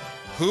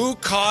 Who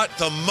caught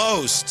the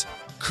most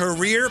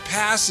career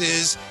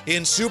passes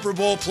in Super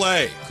Bowl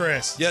play?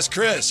 Chris. Yes,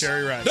 Chris.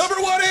 Jerry Rice. Number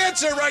 1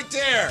 answer right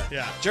there.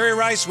 Yeah. Jerry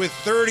Rice with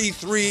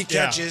 33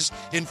 catches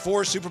in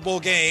 4 Super Bowl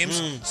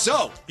games.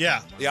 So,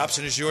 Yeah. the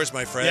option is yours,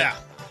 my friend. Yeah.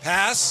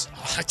 Pass.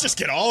 I just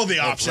get all the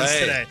options play.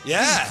 today.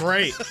 Yeah. This is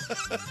great.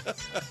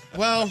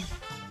 Well,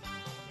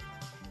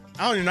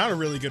 you're not a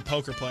really good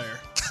poker player.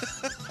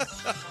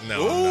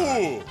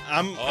 No.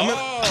 I'm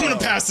not. I'm gonna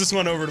pass this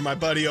one over to my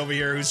buddy over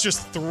here, who's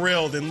just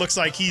thrilled and looks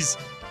like he's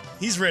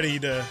ready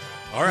to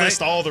All right.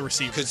 list all the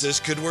receivers. Because this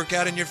could work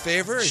out in your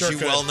favor, as Sure you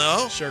could. well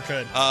know. Sure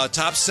could.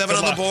 Top 7 Good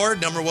on luck. the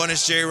board. Number 1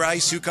 is Jerry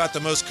Rice, who caught the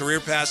most career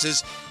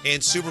passes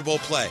in Super Bowl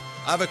play.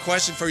 I have a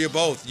question for you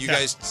both. You Okay.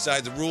 guys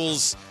decide the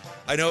rules.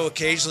 I know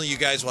occasionally you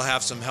guys will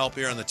have some help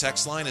here on the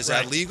text line. Is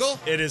that Right. legal?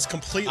 It is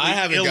completely I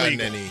haven't illegal.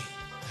 gotten any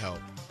help.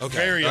 Okay.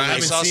 Very I I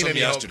haven't saw seen some any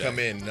yesterday. help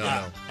come in. No,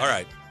 Yeah. All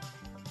right.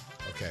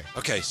 Okay.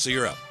 Okay, so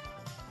you're up.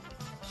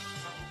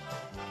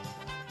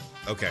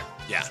 Okay.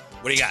 Yeah.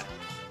 What do you got?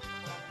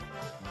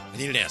 I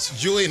need an answer.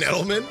 Julian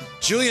Edelman.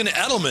 Julian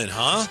Edelman,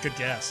 huh? Good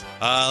guess.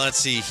 Let's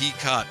see. He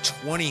caught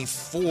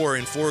 24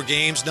 in 4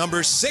 games.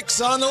 Number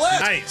 6 on the list.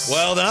 Nice.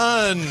 Well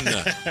done.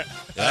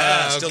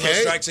 Yeah, still no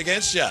Okay. strikes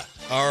against you.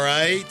 All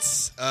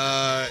right.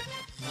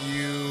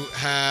 You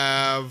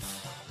have.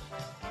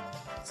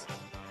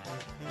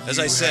 As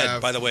I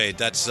said, by the way,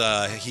 that's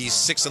he's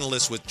 6th on the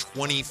list with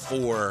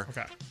 24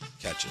 Okay.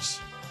 catches.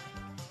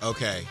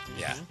 Okay.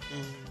 Yeah.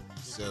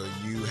 So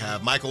you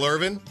have Michael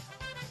Irvin.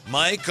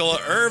 Michael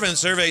Irvin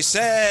survey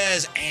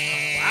says,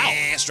 Wow.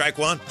 strike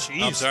 1.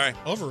 Jeez. I'm sorry.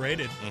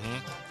 Overrated.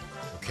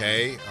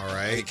 Okay. All I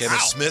right. think Kevin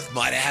Smith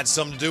might have had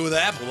something to do with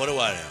that, but what do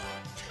I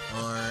know?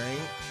 All right.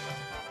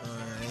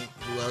 All right.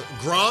 Who else?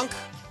 Gronk?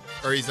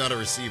 Or he's not a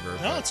receiver.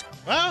 No,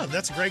 but-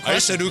 that's a great I question.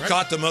 just said who Right.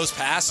 caught the most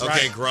passes.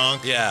 Okay,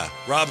 Gronk. Yeah.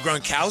 Rob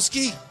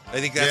Gronkowski? I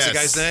think that's the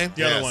Yes. guy's name.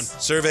 The other Yes. one.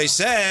 Survey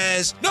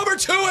says number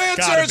 2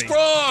 answer Gotta is be.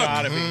 Gronk.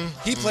 Gotta be.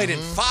 He played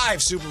in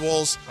 5 Super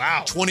Bowls.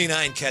 Wow.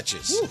 29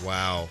 catches.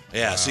 Wow.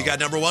 Yeah, Wow. so you got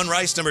number 1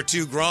 Rice, number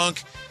 2 Gronk,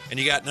 and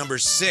you got number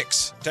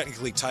 6,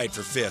 technically tied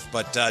for 5th,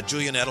 but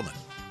Julian Edelman.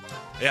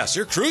 Yeah, so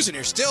you're cruising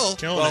here still.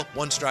 Killing it.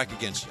 1 strike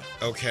against you.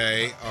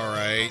 Okay. All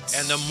right.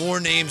 And the more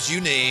names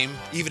you name,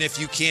 even if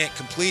you can't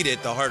complete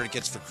it, the harder it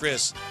gets for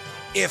Chris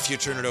if you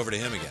turn it over to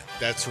him again.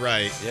 That's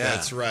right. Yeah.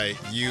 That's right.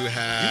 You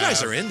have. You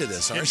guys are into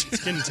this, aren't you?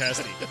 It's getting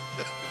testy.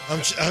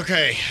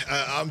 Okay.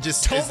 I'm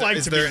just. Don't is, like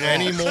is to be there wrong.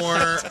 any more?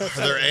 Are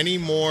there any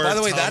more? By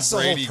the way, Tom that's the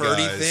whole Brady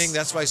Purdy guys? thing.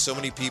 That's why so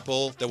many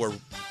people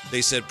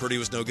they said Purdy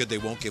was no good, they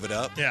won't give it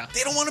up. Yeah.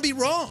 They don't want to be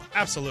wrong.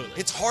 Absolutely.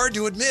 It's hard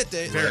to admit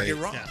that Very. you're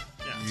wrong. Yeah.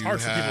 It's You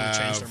hard for people to change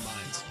have- their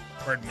minds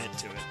or admit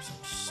to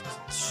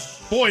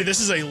it. Boy, this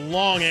is a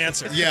long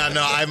answer. Yeah.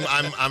 No.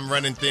 I'm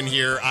running thin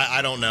here.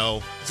 I don't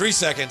know. 3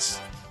 seconds.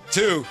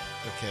 2.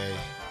 Okay.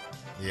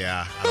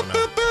 Yeah. I don't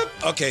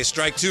know. Okay,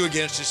 strike 2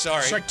 against you.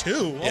 Sorry. Strike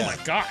 2. Yeah. Oh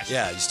my gosh.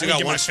 Yeah, you still I got need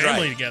to get one my strike.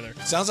 family together.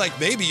 Sounds like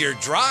maybe you're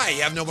dry.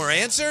 You have no more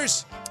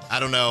answers? I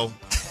don't know.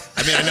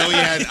 I mean,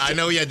 I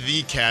know he had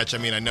the catch. I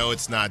mean, I know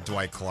it's not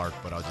Dwight Clark,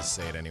 but I'll just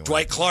say it anyway.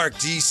 Dwight Clark,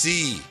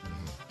 DC.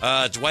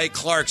 Dwight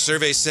Clark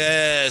survey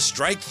says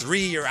strike 3,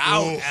 you're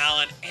out, Ooh.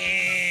 Alan.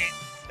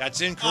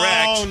 That's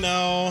incorrect. Oh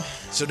no.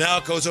 So now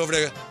it goes over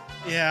to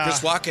Yeah.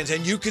 Chris Watkins,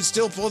 and you can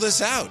still pull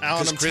this out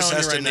Alan, because I'm Chris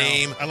telling has you to right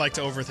name now, I like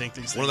to overthink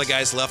these things. one of the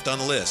guys left on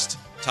the list.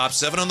 Top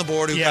 7 on the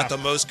board who Yeah. got the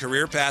most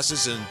career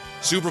passes in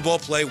Super Bowl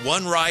play.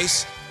 1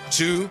 Rice,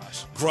 2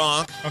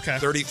 Gronk. Okay.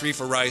 33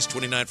 for Rice,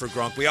 29 for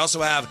Gronk. We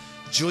also have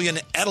Julian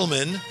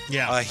Edelman.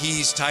 Yeah.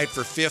 He's tied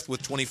for 5th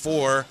with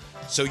 24.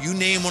 So you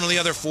name one of the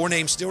other 4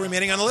 names still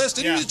remaining on the list,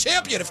 and Yeah. you're the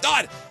champion. If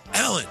not,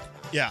 Alan,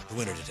 Yeah. the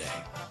winner today.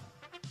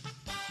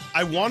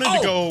 I wanted to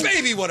go.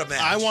 Baby, what a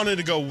match. I wanted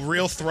to go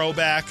real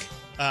throwback.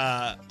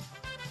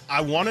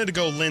 I wanted to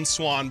go Lynn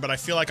Swan, but I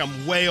feel like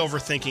I'm way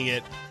overthinking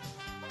it.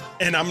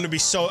 And I'm going to be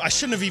I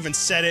shouldn't have even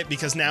said it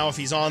because now if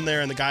he's on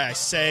there and the guy I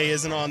say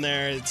isn't on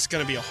there, it's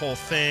going to be a whole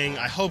thing.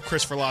 I hope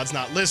Christopher Laud's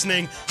not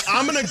listening.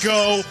 I'm going to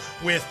go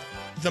with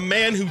the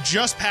man who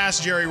just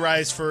passed Jerry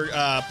Rice for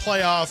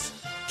playoff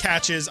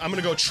catches. I'm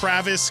going to go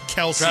Travis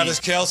Kelce.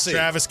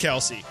 Travis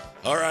Kelce.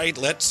 All right,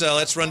 let's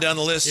run down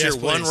the list Yes,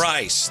 here. 1 please.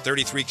 Rice,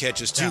 33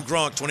 catches. 2 Yeah.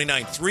 Gronk,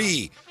 29.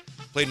 3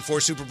 played in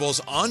 4 Super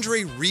Bowls.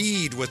 Andre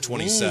Reed with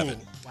 27. Ooh,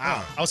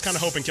 wow. I was kind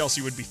of hoping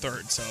Kelce would be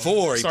third. So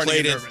 4, he starting to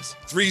played get in nervous.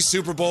 3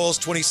 Super Bowls,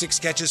 26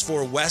 catches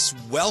for Wes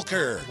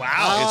Welker.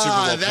 Wow.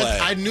 In Super Bowl play.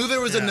 I knew there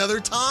was Yeah.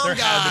 another Tom There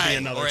guy. had to be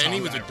another and he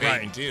Tom was guy, with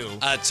Peyton, right.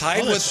 too. Tied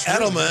Oh, with that's true.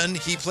 Edelman,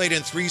 he played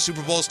in 3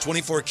 Super Bowls,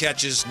 24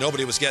 catches.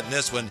 Nobody was getting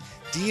this one.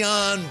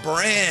 Deion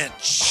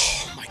Branch.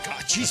 Oh my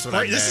God, jeez, what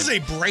I this is a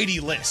meant.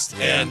 Brady list.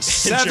 And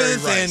Jerry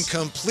 7th Rice. and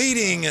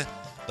completing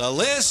the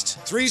list,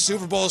 3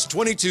 Super Bowls,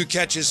 22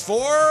 catches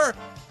for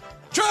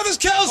Travis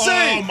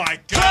Kelce. Oh my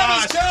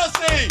gosh. Travis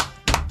Kelce.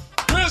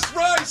 Chris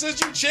Rice is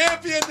your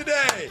champion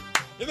today.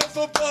 In the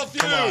football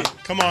feud.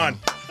 Come on.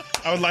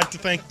 I would like to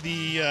thank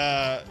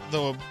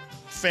the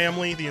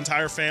family, the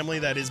entire family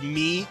that is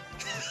me.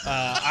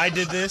 I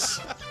did this,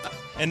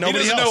 and nobody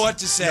doesn't else know what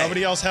to say.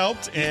 Nobody else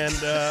helped, and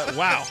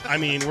wow. I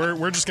mean,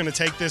 we're just going to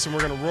take this and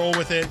we're going to roll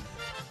with it.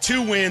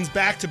 2 wins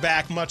back to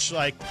back, much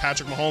like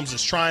Patrick Mahomes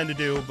is trying to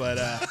do, but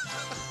I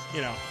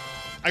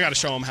got to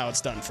show him how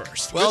it's done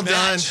first. Well Good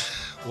done. match.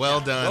 Well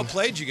done. Well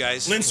played, you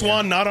guys. Lynn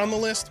Swan not on the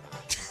list.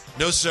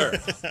 No, sir.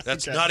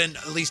 That's Okay. not in,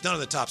 at least none of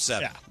the top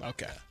 7. Yeah.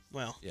 Okay.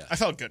 Well, Yeah. I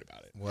felt good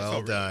about it. I Well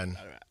felt really done. good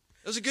about it.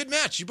 It was a good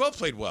match. You both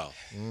played well.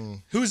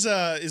 Who's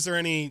is there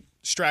any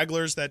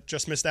stragglers that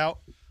just missed out?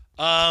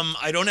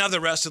 I don't have the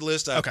rest of the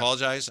list. I Okay.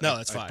 apologize. No,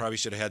 that's I fine. probably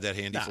should have had that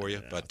handy for you.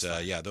 no, But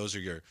yeah, those are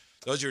your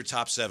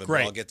top 7. Great.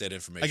 But I'll get that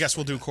information. I guess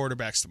we'll do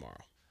quarterbacks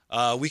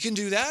tomorrow. We can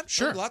do that.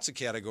 Sure. Lots of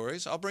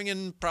categories. I'll bring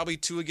in probably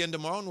 2 again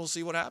tomorrow, and we'll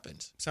see what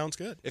happens. Sounds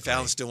good. If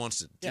Alan still wants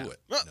to Yeah. do it.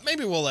 Well,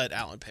 maybe we'll let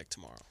Alan pick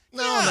tomorrow.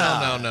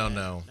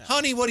 No.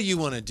 Honey, what do you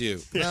want to do?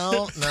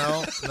 No.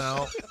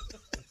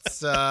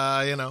 It's,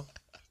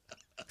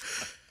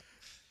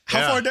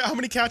 How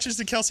many catches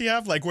did Kelsey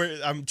have? Like where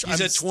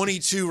He's at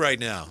 22 right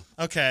now.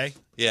 Okay.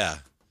 Yeah.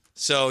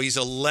 So he's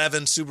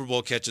 11 Super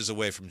Bowl catches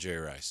away from Jerry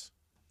Rice.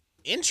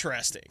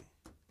 Interesting.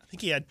 I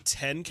think he had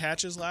 10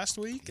 catches last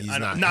week. He's I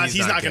don't- not- he's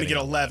he's not not going to get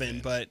getting 11,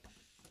 but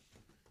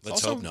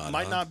Let's also hope not.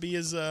 might huh? not be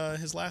his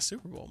last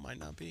Super Bowl. Might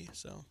not be.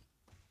 So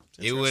it's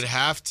it would interesting.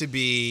 have to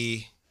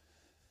be.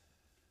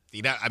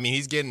 I mean,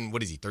 he's getting,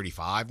 what is he,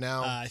 35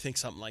 now? I think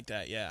something like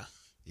that. Yeah.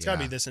 It's got to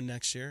be this and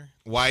next year.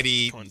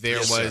 Whitey, 23. there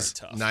Yes, sir. was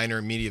Tough. Niner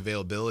immediate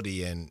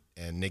availability, and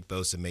Nick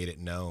Bosa made it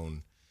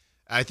known.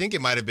 I think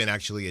it might have been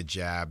actually a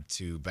jab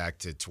back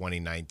to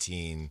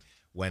 2019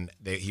 when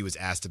he was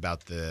asked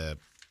about the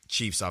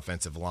Chiefs'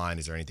 offensive line.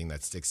 Is there anything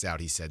that sticks out?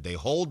 He said they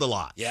hold a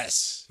lot.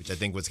 Yes. Which I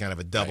think was kind of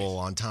a double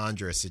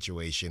entendre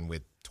situation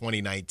with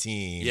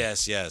 2019.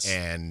 Yes.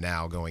 And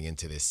now going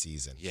into this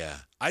season. Yeah.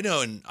 I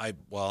know, and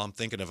I'm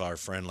thinking of our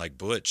friend like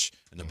Butch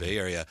in the Bay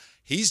Area.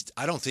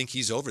 I don't think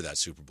he's over that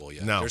Super Bowl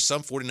yet. No. There's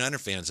some 49er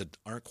fans that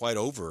aren't quite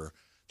over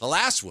the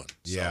last one.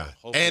 Yeah. So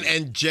hopefully-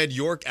 And Jed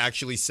York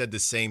actually said the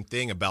same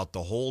thing about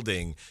the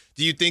holding.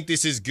 Do you think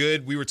this is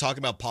good? We were talking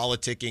about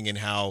politicking and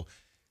how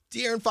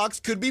De'Aaron Fox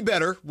could be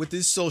better with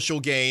his social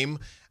game,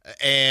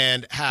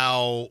 and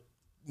how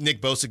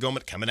Nick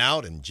Bosa coming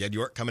out and Jed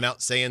York coming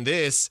out saying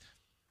this.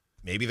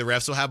 Maybe the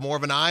refs will have more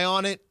of an eye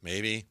on it.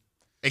 maybe.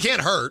 It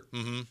can't hurt.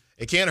 Mm-hmm.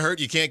 It can't hurt.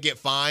 You can't get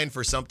fined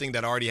for something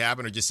that already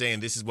happened, or just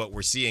saying this is what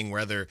we're seeing,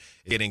 whether it's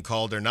getting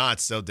called or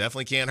not. So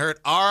definitely can't hurt.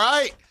 All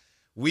right.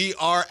 We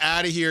are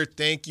out of here.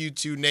 Thank you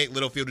to Nate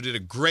Littlefield, who did a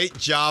great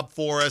job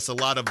for us. A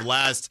lot of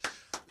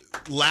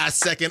last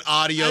second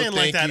audio. I didn't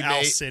Thank like that you,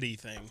 Owl Nate. City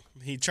thing.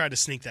 He tried to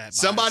sneak that. by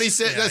Somebody us.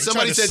 said Yeah, he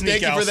somebody tried to said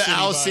sneak thank you for the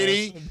Owl by us.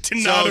 City.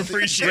 Did not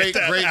appreciate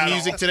that. Great at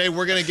music all. today.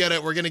 We're gonna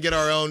get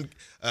our own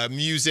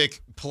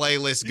music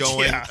playlist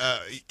going Yeah.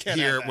 Can't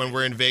here have that. when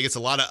we're in Vegas. A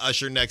lot of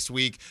Usher next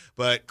week,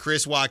 but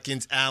Chris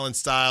Watkins, Alan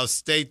Stiles.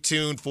 Stay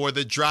tuned for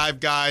the Drive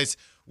Guys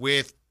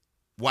with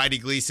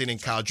Whitey Gleason and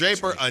Kyle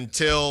Draper.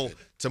 Until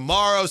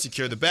tomorrow,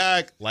 secure the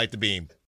bag, light the beam.